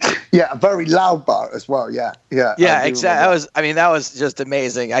 Yeah, a very loud bar as well. Yeah, exactly. That was just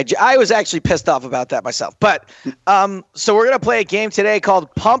amazing. I was actually pissed off about that myself. But so we're gonna play a game today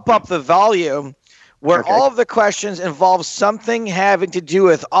called Pump Up the Volume, where all of the questions involve something having to do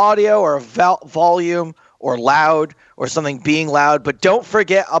with audio or volume or loud or something being loud. But don't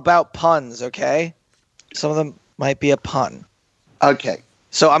forget about puns. Okay, some of them might be a pun. Okay.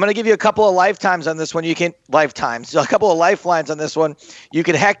 So I'm going to give you a couple of lifetimes on this one. A couple of lifelines on this one. You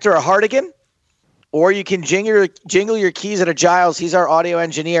can Hector a Hardigan, or you can jingle your keys at a Giles. He's our audio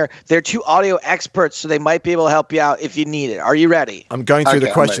engineer. They're 2 audio experts, so they might be able to help you out if you need it. Are you ready? I'm going through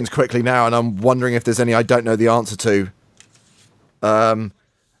the questions quickly now, and I'm wondering if there's any I don't know the answer to. I'm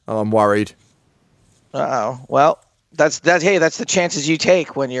worried. Well, that's the chances you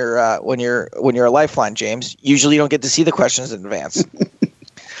take when you're a lifeline, James. Usually, you don't get to see the questions in advance.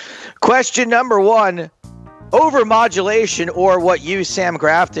 Question number 1, overmodulation, or what you, Sam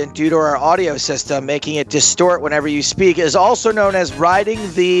Grafton, do to our audio system, making it distort whenever you speak, is also known as riding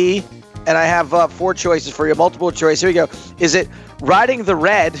the, and I have 4 choices for you, multiple choice. Here we go. Is it riding the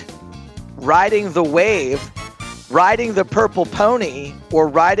red, riding the wave, riding the purple pony, or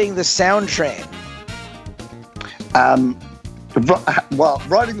riding the sound train? Well,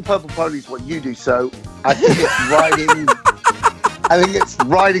 riding the purple pony is what you do, so I think it's riding... I think it's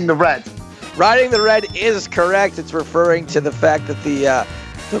riding the red. Riding the red is correct. It's referring to the fact that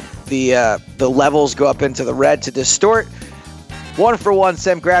the levels go up into the red to distort. 1 for 1,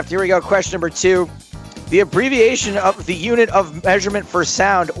 Sam Graft. Here we go. Question number 2. The abbreviation of the unit of measurement for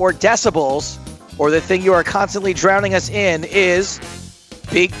sound, or decibels, or the thing you are constantly drowning us in, is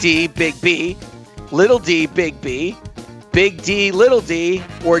big D, big B, little d, big B, big D, little d,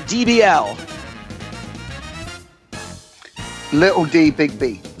 or DBL. Little D, big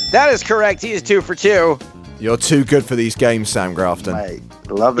B. That is correct. He is 2 for 2. You're too good for these games, Sam Grafton. Mate,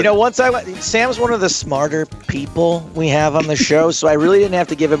 love it. You know, Sam's one of the smarter people we have on the show, so I really didn't have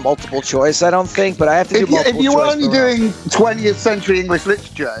to give him multiple choice, I don't think, but I have to do multiple choice. If you were only doing 20th century English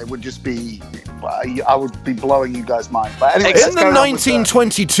literature, it would just be, I would be blowing you guys' mind. But anyway, in the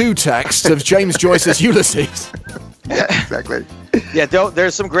 1922 text of James Joyce's Ulysses. Yeah, exactly. Yeah,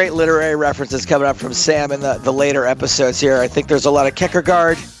 there's some great literary references coming up from Sam in the later episodes here. I think there's a lot of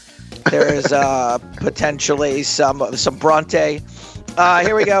Kierkegaard. There is potentially some Bronte.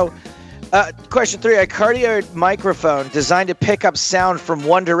 Here we go. Question 3. A cardioid microphone designed to pick up sound from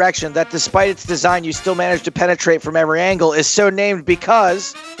one direction that, despite its design, you still manage to penetrate from every angle, is so named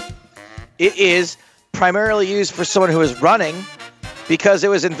because it is primarily used for someone who is running, because it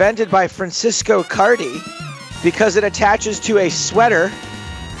was invented by Francisco Cardi, because it attaches to a sweater,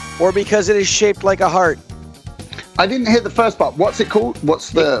 or because it is shaped like a heart. I didn't hear the first part. What's it called? What's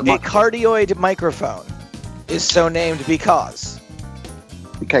the... A cardioid microphone is so named because...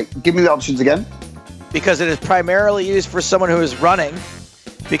 Okay, give me the options again. Because it is primarily used for someone who is running,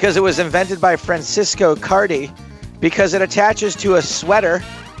 because it was invented by Francisco Cardi, because it attaches to a sweater,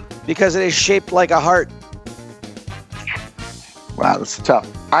 because it is shaped like a heart. Wow, that's tough.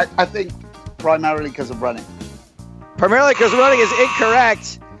 I think primarily because of running. Primarily because running is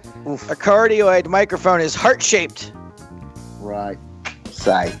incorrect. Oof. A cardioid microphone is heart-shaped. Right.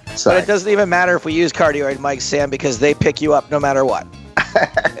 Say. But it doesn't even matter if we use cardioid mics, Sam, because they pick you up no matter what.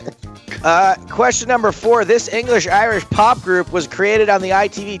 Question number 4. This English-Irish pop group was created on the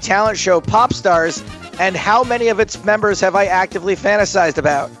ITV talent show Pop Stars, and how many of its members have I actively fantasized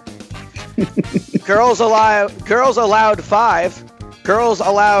about? Girls allowed 5. Girls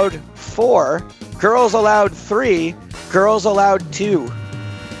allowed 4. Girls allowed 3. Girls allowed 2.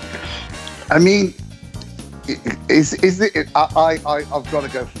 I mean, is it? I've got to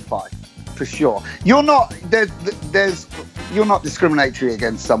go for 5. for sure. You're not you're not discriminatory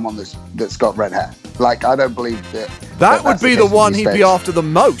against someone that's got red hair. Like, I don't believe that. That would be the one he'd be after the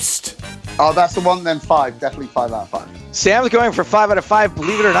most. Oh, that's the one then. 5, definitely 5 out of 5. Sam's going for 5 out of 5.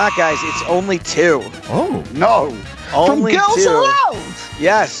 Believe it or not, guys, it's only 2. Oh no! Only From Girls 2. Aloud.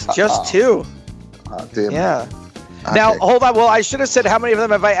 Yes, just 2. Oh, dear. Yeah. Okay. Now, hold on. Well, I should have said how many of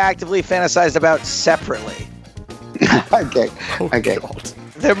them have I actively fantasized about separately. Okay. Oh, Okay. God.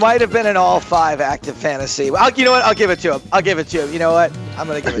 There might have been an all 5 active fantasy. You know what? I'll give it to him. You know what? I'm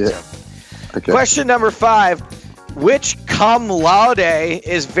going to give it to him. Okay. Question number 5. Which cum laude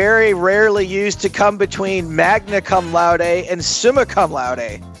is very rarely used to come between magna cum laude and summa cum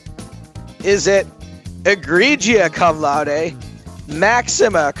laude? Is it egregia cum laude,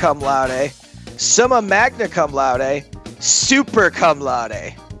 maxima cum laude, summa magna cum laude, super cum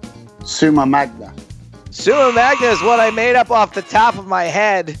laude? Summa magna. Summa magna is what I made up off the top of my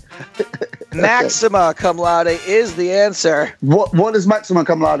head. Maxima cum laude is the answer. What does maxima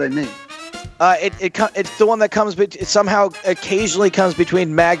cum laude mean? It's the one that comes, it somehow occasionally comes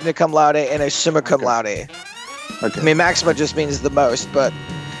between magna cum laude and a summa cum laude. Okay. I mean, maxima just means the most, but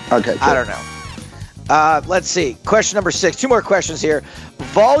Okay. I don't know. Let's see. Question number 6. 2 more questions here.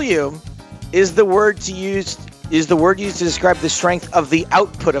 Volume is the word used to describe the strength of the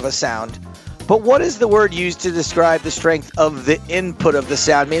output of a sound. But what is the word used to describe the strength of the input of the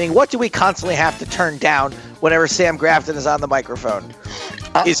sound? Meaning, what do we constantly have to turn down whenever Sam Grafton is on the microphone?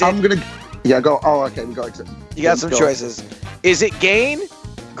 Go. Oh, okay. We got it. You got some choices. Is it gain,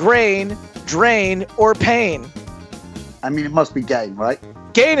 grain, drain, or pain? I mean, it must be gain, right?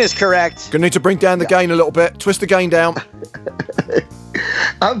 Gain is correct. Gonna need to bring down the gain a little bit. Twist the gain down.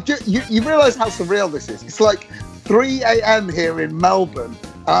 You realise how surreal this is? It's like 3 a.m. here in Melbourne.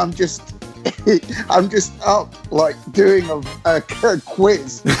 I'm just up, like, doing a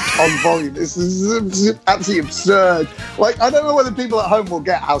quiz on volume. This is absolutely absurd. Like, I don't know whether people at home will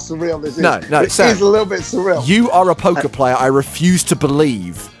get how surreal this is. No, it Sam, is a little bit surreal. You are a poker player. I refuse to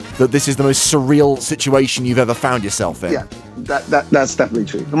believe that this is the most surreal situation you've ever found yourself in. Yeah, that's definitely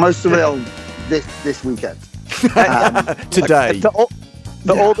true. The most surreal this weekend. Today.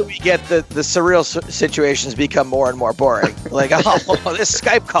 The older we get, the surreal situations become more and more boring. Like, oh, this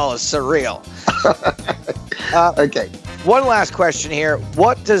Skype call is surreal. Okay. One last question here.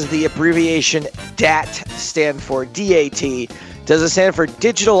 What does the abbreviation DAT stand for? DAT. Does it stand for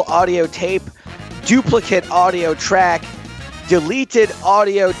digital audio tape, duplicate audio track, deleted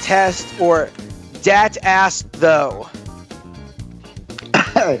audio test, or DAT asked though?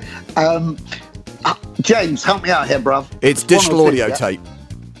 James, help me out here, bruv. It's digital audio tape.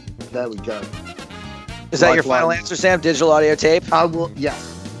 There we go. Is that your final answer, Sam? Digital audio tape? I will. Yeah.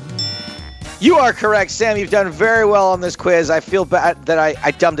 You are correct, Sam. You've done very well on this quiz. I feel bad that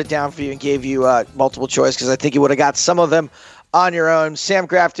I dumbed it down for you and gave you multiple choice because I think you would have got some of them on your own. Sam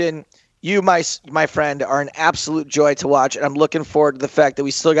Grafton, you, my friend, are an absolute joy to watch, and I'm looking forward to the fact that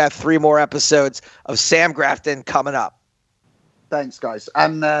we still got 3 more episodes of Sam Grafton coming up. Thanks, guys.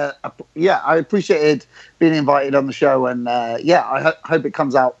 And I appreciated being invited on the show, and I hope it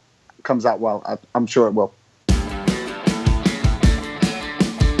comes out well. I'm sure it will.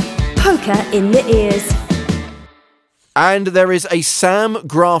 Poker in the ears. And there is a Sam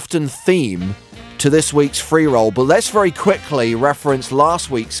Grafton theme to this week's free roll, but let's very quickly reference last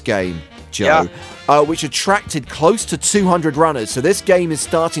week's game, Joe, which attracted close to 200 runners. So this game is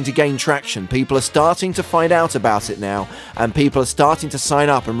starting to gain traction. People are starting to find out about it now, and people are starting to sign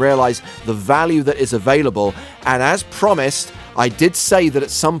up and realize the value that is available. And as promised, I did say that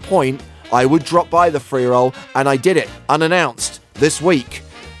at some point I would drop by the free roll, and I did it unannounced this week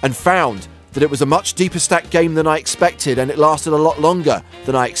and found that it was a much deeper stacked game than I expected, and it lasted a lot longer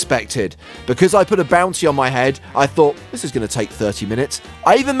than I expected. Because I put a bounty on my head, I thought, this is going to take 30 minutes.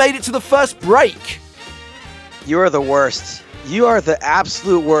 I even made it to the first break. You are the worst. You are the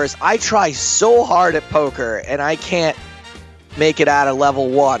absolute worst. I try so hard at poker, and I can't make it out of level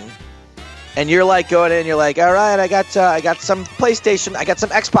 1. And you're like going in, you're like, all right, I got some PlayStation, I got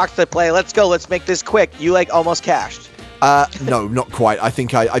some Xbox to play. Let's go. Let's make this quick. You like almost cashed. No, not quite. I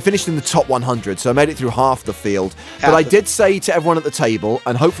think I finished in the top 100, so I made it through half the field. But I did say to everyone at the table,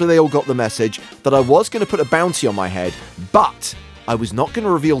 and hopefully they all got the message, that I was going to put a bounty on my head, but I was not going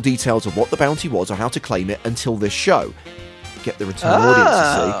to reveal details of what the bounty was or how to claim it until this show. Get the return audience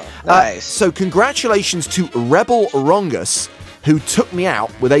to see. Nice. So congratulations to Rebel Rongus, who took me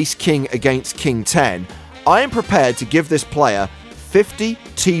out with Ace King against King 10. I am prepared to give this player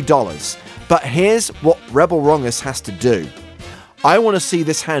 $50 T. But here's what Rebel Rongus has to do. I want to see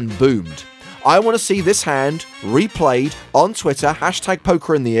this hand boomed. I want to see this hand replayed on Twitter,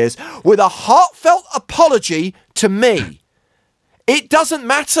 #PokerInTheEars, with a heartfelt apology to me. It doesn't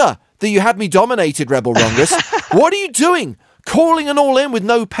matter that you had me dominated, Rebel Rungus. What are you doing? Calling an all-in with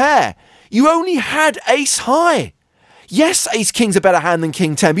no pair. You only had ace high. Yes, ace king's a better hand than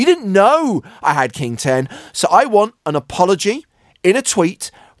king 10, but you didn't know I had king 10. So I want an apology in a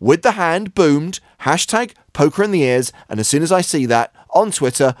tweet with the hand boomed, #PokerInTheEars, and as soon as I see that on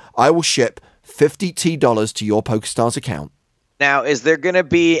Twitter, I will ship $50 to your PokerStars account. Now, is there going to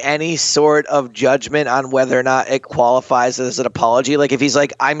be any sort of judgment on whether or not it qualifies as an apology? Like, if he's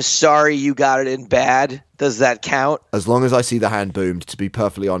like, I'm sorry you got it in bad, does that count? As long as I see the hand boomed, to be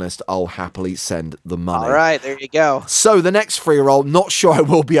perfectly honest, I'll happily send the money. All right, there you go. So the next free roll, not sure I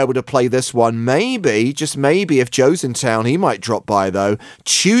will be able to play this one. Maybe, just maybe, if Joe's in town, he might drop by, though.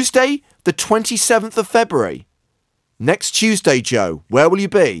 Tuesday, the 27th of February. Next Tuesday, Joe, where will you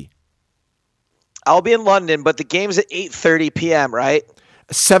be? I'll be in London, but the game's at 8:30 p.m., right?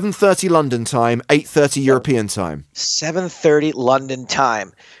 7:30 London time, 8:30 European time. 7:30 London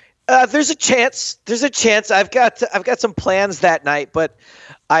time. There's a chance. I've got some plans that night, but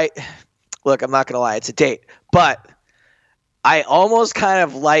I'm not gonna lie, it's a date, but I almost kind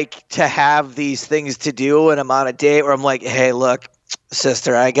of like to have these things to do when I'm on a date where I'm like, hey, look,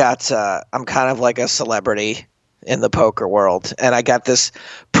 sister, I'm kind of like a celebrity in the poker world, and I got this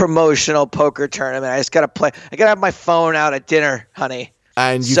promotional poker tournament. I just got to play. I got to have my phone out at dinner, honey.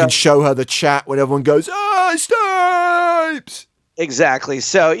 And you can show her the chat when everyone goes, Stapes! Exactly.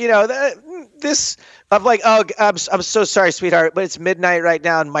 So, I'm like, oh, I'm so sorry, sweetheart, but it's midnight right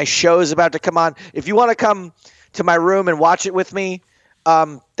now, and my show is about to come on. If you want to come to my room and watch it with me,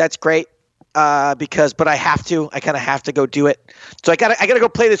 that's great. But I kind of have to go do it. So I gotta go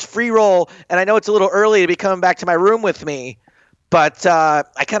play this free roll, and I know it's a little early to be coming back to my room with me, but I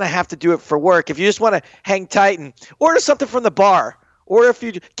kind of have to do it for work. If you just want to hang tight and order something from the bar, or if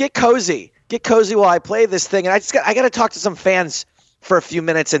you get cozy while I play this thing, and I got to talk to some fans for a few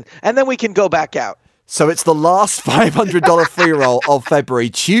minutes, and then we can go back out. So it's the last $500 free roll of February,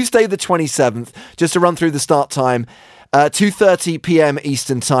 Tuesday the 27th, just to run through the start time. 2:30 p.m.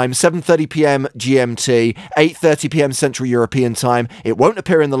 Eastern Time, 7:30 p.m. GMT, 8:30 p.m. Central European Time. It won't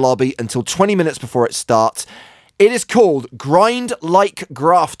appear in the lobby until 20 minutes before it starts. It is called Grind Like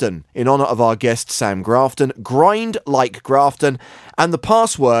Grafton, in honor of our guest Sam Grafton. Grind Like Grafton. And the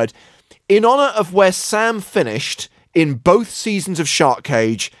password, in honor of where Sam finished in both seasons of Shark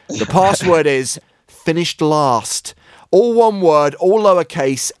Cage, the password is finished last. All one word, all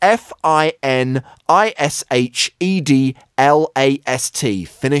lowercase, FINISHEDLAST.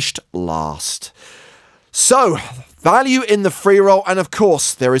 Finished last. So, value in the free roll, and of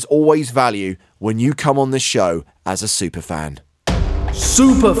course, there is always value when you come on this show as a superfan.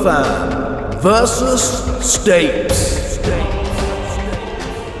 Superfan versus Stapes.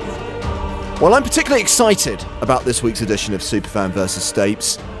 Well, I'm particularly excited about this week's edition of Superfan vs.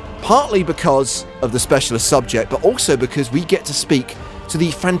 Stapes. Partly because of the specialist subject, but also because we get to speak to the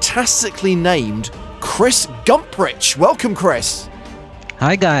fantastically named Chris Gumprich. Welcome, Chris.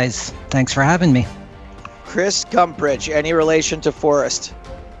 Hi, guys. Thanks for having me. Chris Gumprich, any relation to Forrest?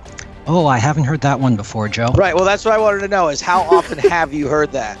 Oh, I haven't heard that one before, Joe. Right, well, that's what I wanted to know, is how often have you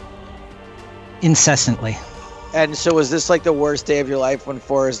heard that? Incessantly. And so was this like the worst day of your life when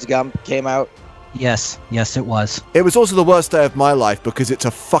Forrest Gump came out? Yes, it was. It was also the worst day of my life because it's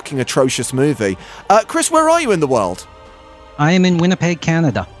a fucking atrocious movie. Chris, where are you in the world? I am in Winnipeg,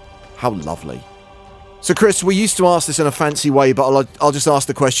 Canada. How lovely. So, Chris, we used to ask this in a fancy way, but I'll just ask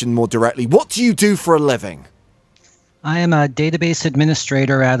the question more directly. What do you do for a living? I am a database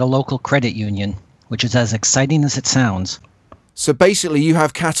administrator at a local credit union, which is as exciting as it sounds. So basically, you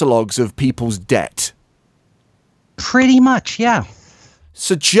have catalogues of people's debt? Pretty much, yeah.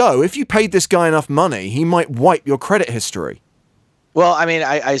 So, Joe, if you paid this guy enough money, he might wipe your credit history. Well, I mean,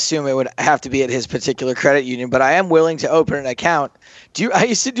 I assume it would have to be at his particular credit union, but I am willing to open an account. I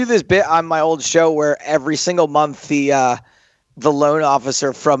used to do this bit on my old show where every single month the loan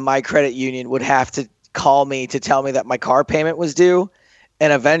officer from my credit union would have to call me to tell me that my car payment was due,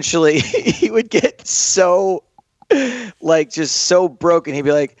 and eventually he would get so, just so broken. He'd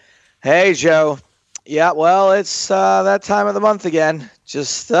be like, "Hey, Joe. Yeah, well, it's that time of the month again."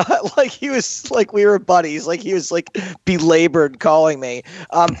 Just he was like we were buddies. Like he was belabored calling me.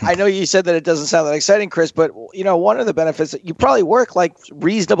 I know you said that it doesn't sound that exciting, Chris, but one of the benefits that you probably work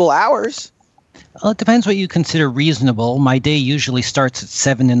reasonable hours. Well, it depends what you consider reasonable. My day usually starts at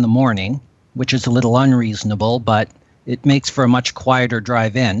 7 a.m, which is a little unreasonable, but it makes for a much quieter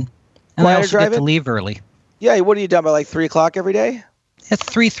drive in. And I also get to leave early. Yeah, what are you done by 3 o'clock every day? At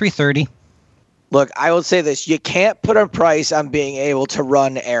 3:30. Look, I will say this. You can't put a price on being able to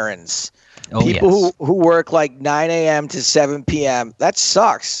run errands. People who work like 9 a.m. to 7 p.m., that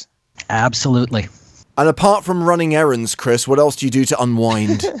sucks. Absolutely. And apart from running errands, Chris, what else do you do to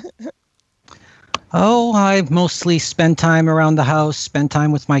unwind? I mostly spend time around the house, spend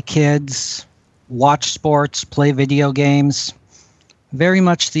time with my kids, watch sports, play video games. Very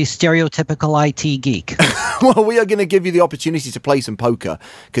much the stereotypical IT geek. Well, we are going to give you the opportunity to play some poker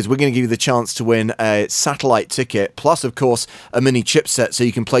because we're going to give you the chance to win a satellite ticket plus, of course, a mini chipset so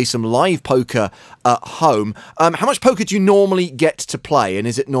you can play some live poker at home. How much poker do you normally get to play, and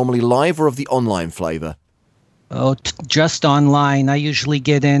is it normally live or of the online flavour? Just online. I usually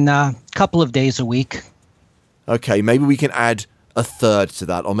get in a couple of days a week. Okay, maybe we can add a third to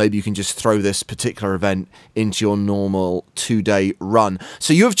that, or maybe you can just throw this particular event into your normal 2-day run.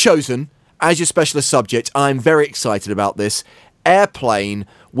 So you have chosen, as your specialist subject, I'm very excited about this, Airplane,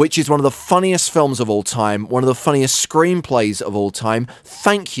 which is one of the funniest films of all time, one of the funniest screenplays of all time.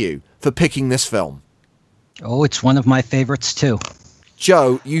 Thank you for picking this film. Oh, it's one of my favorites too.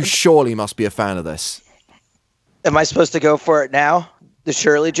 Joe, you surely must be a fan of this. Am I supposed to go for it now? The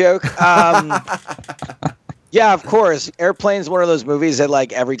Shirley joke? Yeah, of course. Airplane's one of those movies that,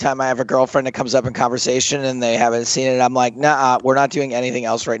 like, every time I have a girlfriend that comes up in conversation and they haven't seen it, I'm like, nah, we're not doing anything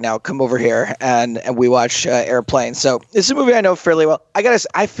else right now. Come over here, and we watch Airplane. So it's a movie I know fairly well.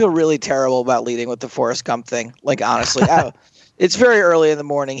 I feel really terrible about leading with the Forrest Gump thing. Like, honestly, it's very early in the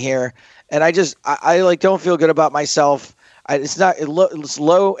morning here, and I don't feel good about myself. It's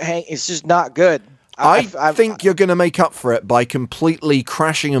low hang. It's just not good. I think you're going to make up for it by completely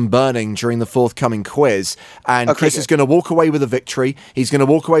crashing and burning during the forthcoming quiz. And okay, Chris is going to walk away with a victory. He's going to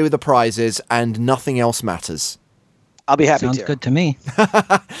walk away with the prizes, and nothing else matters. I'll be happy to. Sounds good to me.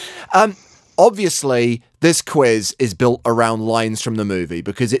 Obviously, this quiz is built around lines from the movie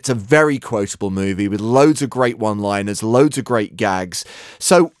because it's a very quotable movie with loads of great one-liners, loads of great gags.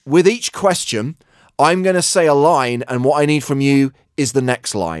 So with each question, I'm going to say a line, and what I need from you is the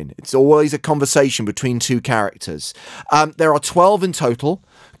next line. It's always a conversation between two characters. There are 12 in total.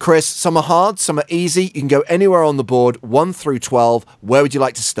 Chris, some are hard, some are easy. You can go anywhere on the board, 1 through 12. Where would you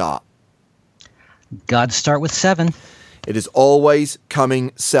like to start? Gotta start with 7. It is always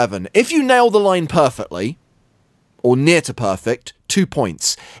coming 7. If you nail the line perfectly, or near to perfect, 2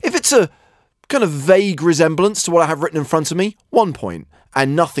 points. If it's a kind of vague resemblance to what I have written in front of me, 1 point.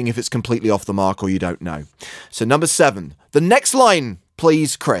 And nothing if it's completely off the mark or you don't know. So number 7. The next line,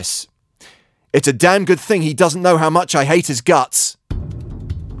 please, Chris. It's a damn good thing he doesn't know how much I hate his guts.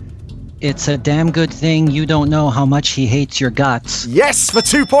 It's a damn good thing you don't know how much he hates your guts. Yes, for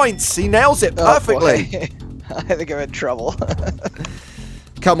 2 points. He nails it perfectly. Oh, I think I'm in trouble.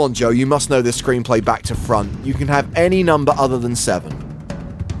 Come on, Joe. You must know this screenplay back to front. You can have any number other than 7.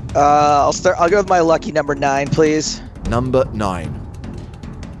 I'll go with my lucky number 9, please. Number 9.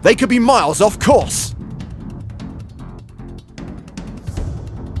 They could be miles off course.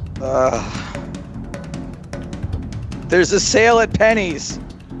 There's a sale at Penny's.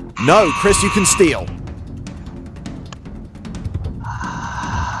 No, Chris, you can steal.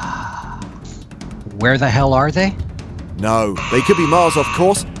 Where the hell are they? No, they could be miles off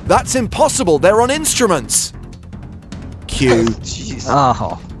course. That's impossible. They're on instruments. Q. Jeez.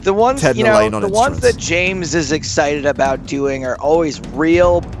 Oh. The ones, Ted you know, Mullane on the ones instruments. that James is excited about doing are always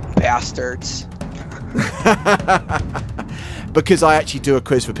real bastards. Because I actually do a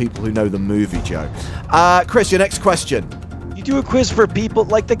quiz for people who know the movie, Joe. Chris, your next question. You do a quiz for people,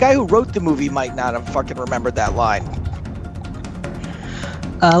 like the guy who wrote the movie might not have fucking remembered that line.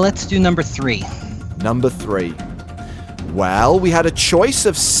 Let's do number 3. Number 3. Well, we had a choice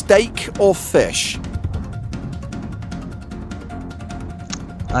of steak or fish.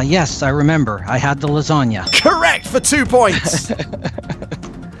 Yes, I remember. I had the lasagna. Correct for 2 points.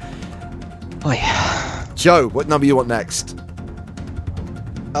 Boy. Joe, what number you want next?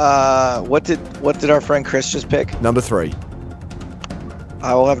 What did our friend Chris just pick? Number 3.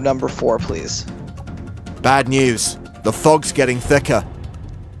 I will have number 4, please. Bad news. The fog's getting thicker.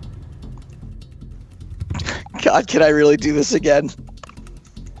 God, can I really do this again?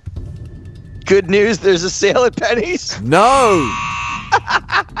 Good news, there's a sale at Penny's. No.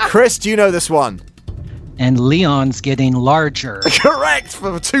 Chris, do you know this one? And Leon's getting larger. Correct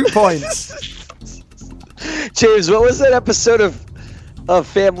for 2 points. James, what was that episode of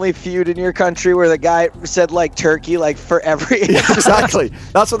Family Feud in your country where the guy said like turkey like for every Exactly.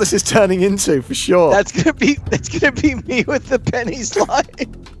 That's what this is turning into for sure. That's gonna be me with the Penny's line.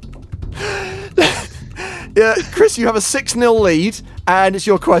 Yeah, Chris, you have a 6-0 lead, and it's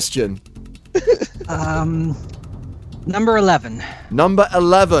your question. Number 11. Number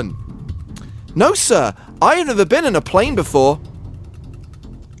 11. No, sir. I have never been in a plane before.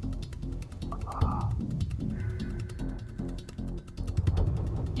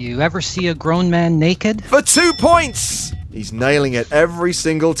 You ever see a grown man naked? For 2 points! He's nailing it every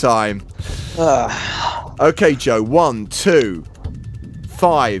single time. Okay, Joe. 1, 2,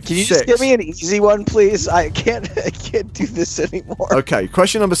 5, Can you 6. just give me an easy one, please? I can't do this anymore. Okay,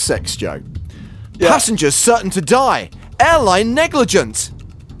 question number 6, Joe. Yeah. Passengers certain to die. Airline negligent.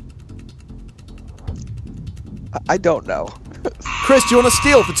 I don't know. Chris, do you want to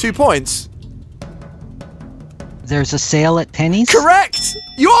steal for 2 points? There's a sale at Penny's? Correct!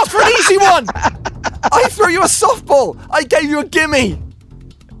 You asked for an easy one! I threw you a softball! I gave you a gimme!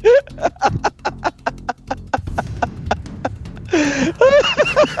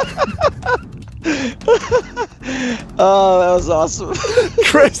 Oh, that was awesome.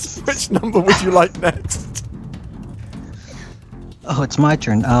 Chris, which number would you like next? Oh, it's my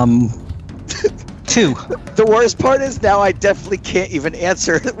turn. 2. The worst part is now I definitely can't even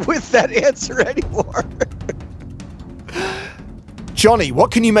answer with that answer anymore. Johnny,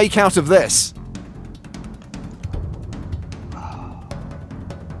 what can you make out of this?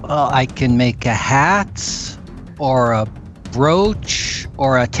 Well, I can make a hat, or a brooch,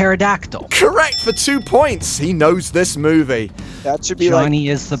 or a pterodactyl. Correct for 2 points. He knows this movie. That should be Johnny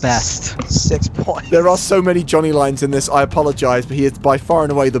is the best. 6 points. There are so many Johnny lines in this. I apologize, but he is by far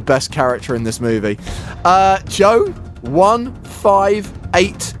and away the best character in this movie. Joe, 1, 5,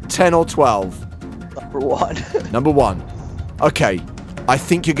 8, 10, or 12? Number 1. Number 1. Okay, I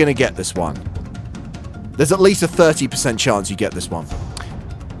think you're going to get this one. There's at least a 30% chance you get this one.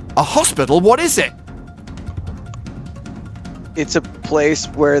 A hospital? What is it? It's a place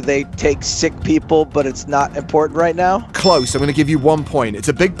where they take sick people, but it's not important right now. Close. I'm going to give you 1 point. It's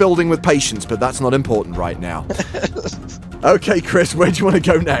a big building with patients, but that's not important right now. Okay, Chris, where do you want to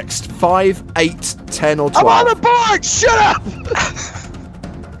go next? 5, 8, 10, or 12? I'm on the board! Shut up!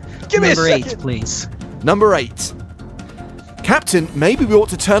 Give me a Number second. 8, please. Number 8. Captain, maybe we ought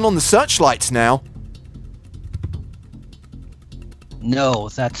to turn on the searchlights now. No,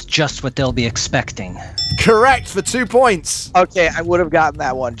 that's just what they'll be expecting. Correct for 2 points. Okay, I would have gotten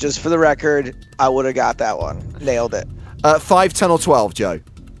that one. Just for the record, I would have got that one. Nailed it. 5, 10, or 12, Joe?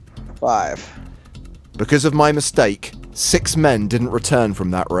 5. Because of my mistake, 6 men didn't return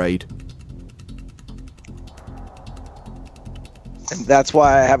from that raid. And that's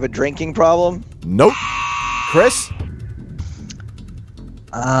why I have a drinking problem? Nope. Chris?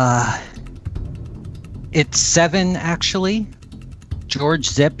 It's 7, actually. George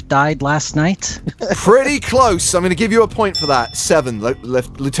Zip died last night. Pretty close. I'm going to give you a point for that. 7.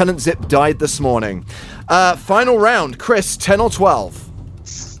 Lieutenant Zip died this morning. Final round. Chris, 10 or 12?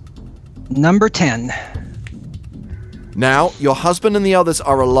 Number 10. Now, your husband and the others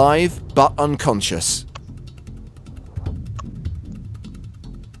are alive, but unconscious.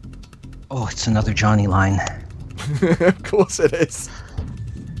 Oh, it's another Johnny line. Of course it is.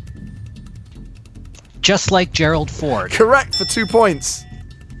 Just like Gerald Ford. Correct for 2 points.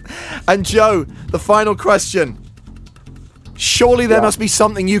 And Joe, the final question. Surely there must be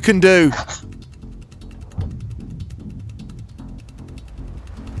something you can do.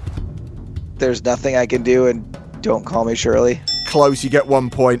 There's nothing I can do, and don't call me Shirley. Close, you get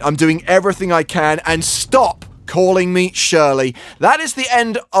 1 point. I'm doing everything I can, and stop calling me Shirley. That is the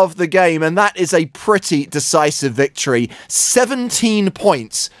end of the game, and that is a pretty decisive victory. 17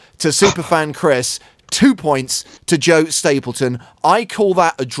 points to Superfan Chris. 2 points to Joe Stapleton. I call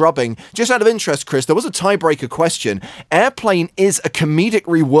that a drubbing. Just out of interest, Chris, there was a tiebreaker question. Airplane is a comedic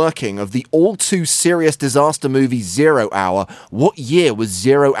reworking of the all-too-serious disaster movie 0 Hour. What year was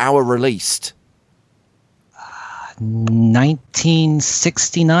 0 Hour released?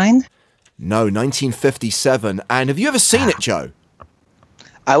 1969? No, 1957. And have you ever seen it, Joe?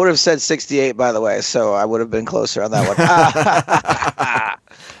 I would have said 68, by the way, so I would have been closer on that one.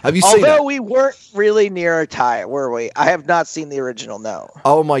 Have you seen it? Although we weren't really near a tie, were we? I have not seen the original, no.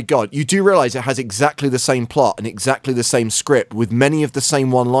 Oh my god, you do realise it has exactly the same plot and exactly the same script with many of the same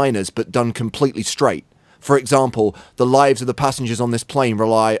one-liners but done completely straight. For example, the lives of the passengers on this plane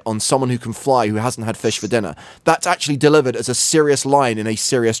rely on someone who can fly who hasn't had fish for dinner. That's actually delivered as a serious line in a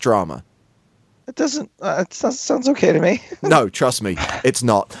serious drama. It sounds okay to me. No, trust me, it's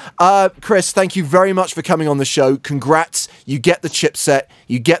not. Chris, thank you very much for coming on the show. Congrats, you get the chipset,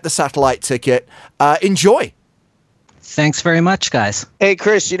 you get the satellite ticket. Enjoy. Thanks very much, guys. Hey,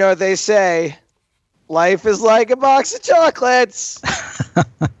 Chris, you know what they say? Life is like a box of chocolates.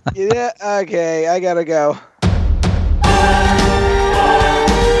 Yeah, okay, I gotta go.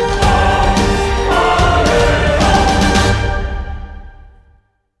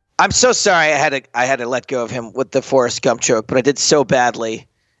 I'm so sorry I had to let go of him with the Forrest Gump joke, but I did so badly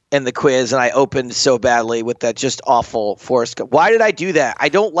in the quiz, and I opened so badly with that just awful Forrest Gump. Why did I do that? I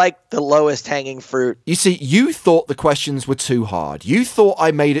don't like the lowest hanging fruit. You see, you thought the questions were too hard. You thought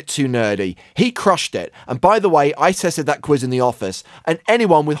I made it too nerdy. He crushed it. And by the way, I tested that quiz in the office, and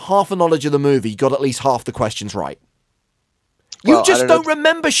anyone with half a knowledge of the movie got at least half the questions right. You just don't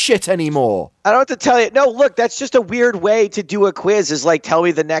remember shit anymore. I don't know what to tell you. No, look, that's just a weird way to do a quiz, is like, tell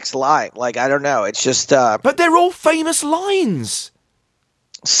me the next line. Like, I don't know. It's just... But they're all famous lines.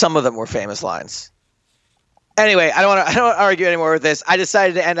 Some of them were famous lines. Anyway, I don't want to argue anymore with this. I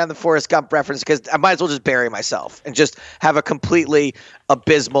decided to end on the Forrest Gump reference because I might as well just bury myself and just have a completely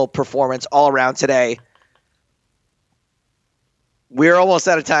abysmal performance all around today. We're almost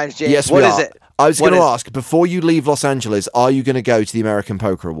out of time, James. Yes, what is it? I was going to ask, before you leave Los Angeles, are you going to go to the American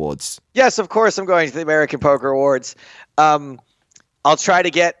Poker Awards? Yes, of course I'm going to the American Poker Awards. I'll try to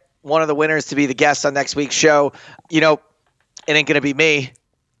get one of the winners to be the guest on next week's show. You know, it ain't going to be me.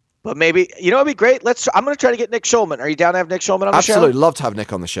 But maybe, you know, it'd be great. I'm going to try to get Nick Schulman. Are you down to have Nick Schulman on the show? Absolutely. Love to have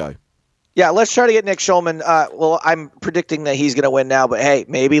Nick on the show. Yeah, let's try to get Nick Schulman. Well, I'm predicting that he's going to win now, but hey,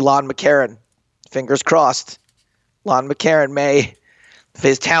 maybe Lon McCarran. Fingers crossed. Lon McCarran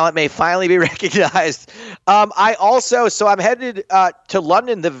his talent may finally be recognized. I'm headed to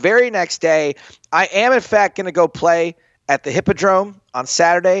London the very next day. I am, in fact, going to go play at the Hippodrome on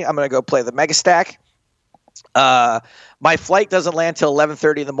Saturday. I'm going to go play the Megastack. My flight doesn't land till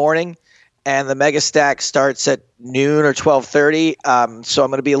 11:30 in the morning, and the Megastack starts at noon or 12:30. So I'm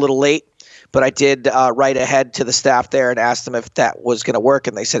going to be a little late, but I did write ahead to the staff there and asked them if that was going to work,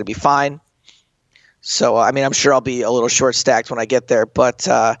 and they said it'd be fine. So, I mean, I'm sure I'll be a little short-stacked when I get there, but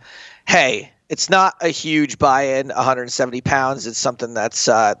hey, it's not a huge buy-in, 170 pounds. It's something that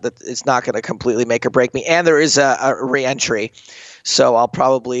it's not going to completely make or break me, and there is a re-entry, so I'll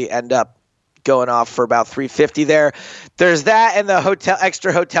probably end up going off for about $350 there. There's that and the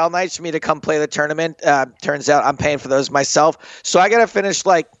extra hotel nights for me to come play the tournament. Turns out I'm paying for those myself. So I got to finish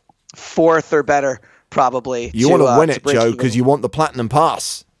like fourth or better probably. You want to win it, Joe, because you want the Platinum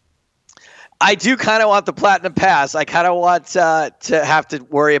Pass. I do kind of want the Platinum Pass. I kind of want to have to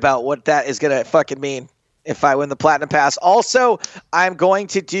worry about what that is going to fucking mean if I win the Platinum Pass. Also, I'm going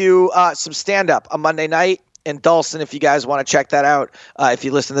to do some stand-up on Monday night in Dawson, if you guys want to check that out. If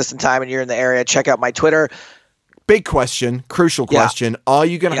you listen to this in time and you're in the area, check out my Twitter. Big question, crucial question. Yeah. Are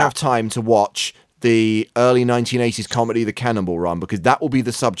you going to have time to watch the early 1980s comedy, The Cannonball Run? Because that will be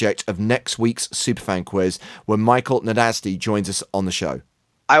the subject of next week's Superfan Quiz, when Michael Nadasdy joins us on the show.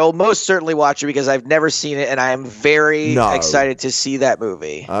 I will most certainly watch it because I've never seen it, and I am very excited to see that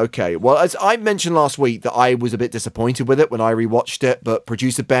movie. Okay. Well, as I mentioned last week that I was a bit disappointed with it when I rewatched it, but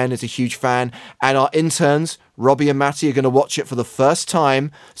producer Ben is a huge fan, and our interns, Robbie and Matty, are going to watch it for the first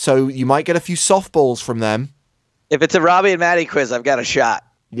time, so you might get a few softballs from them. If it's a Robbie and Matty quiz, I've got a shot.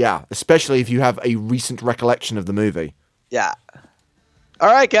 Yeah, especially if you have a recent recollection of the movie. Yeah.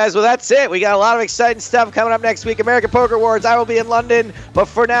 All right, guys. Well, that's it. We got a lot of exciting stuff coming up next week. American Poker Awards. I will be in London. But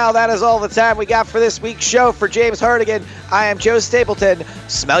for now, that is all the time we got for this week's show. For James Hartigan, I am Joe Stapleton.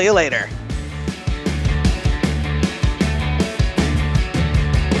 Smell you later.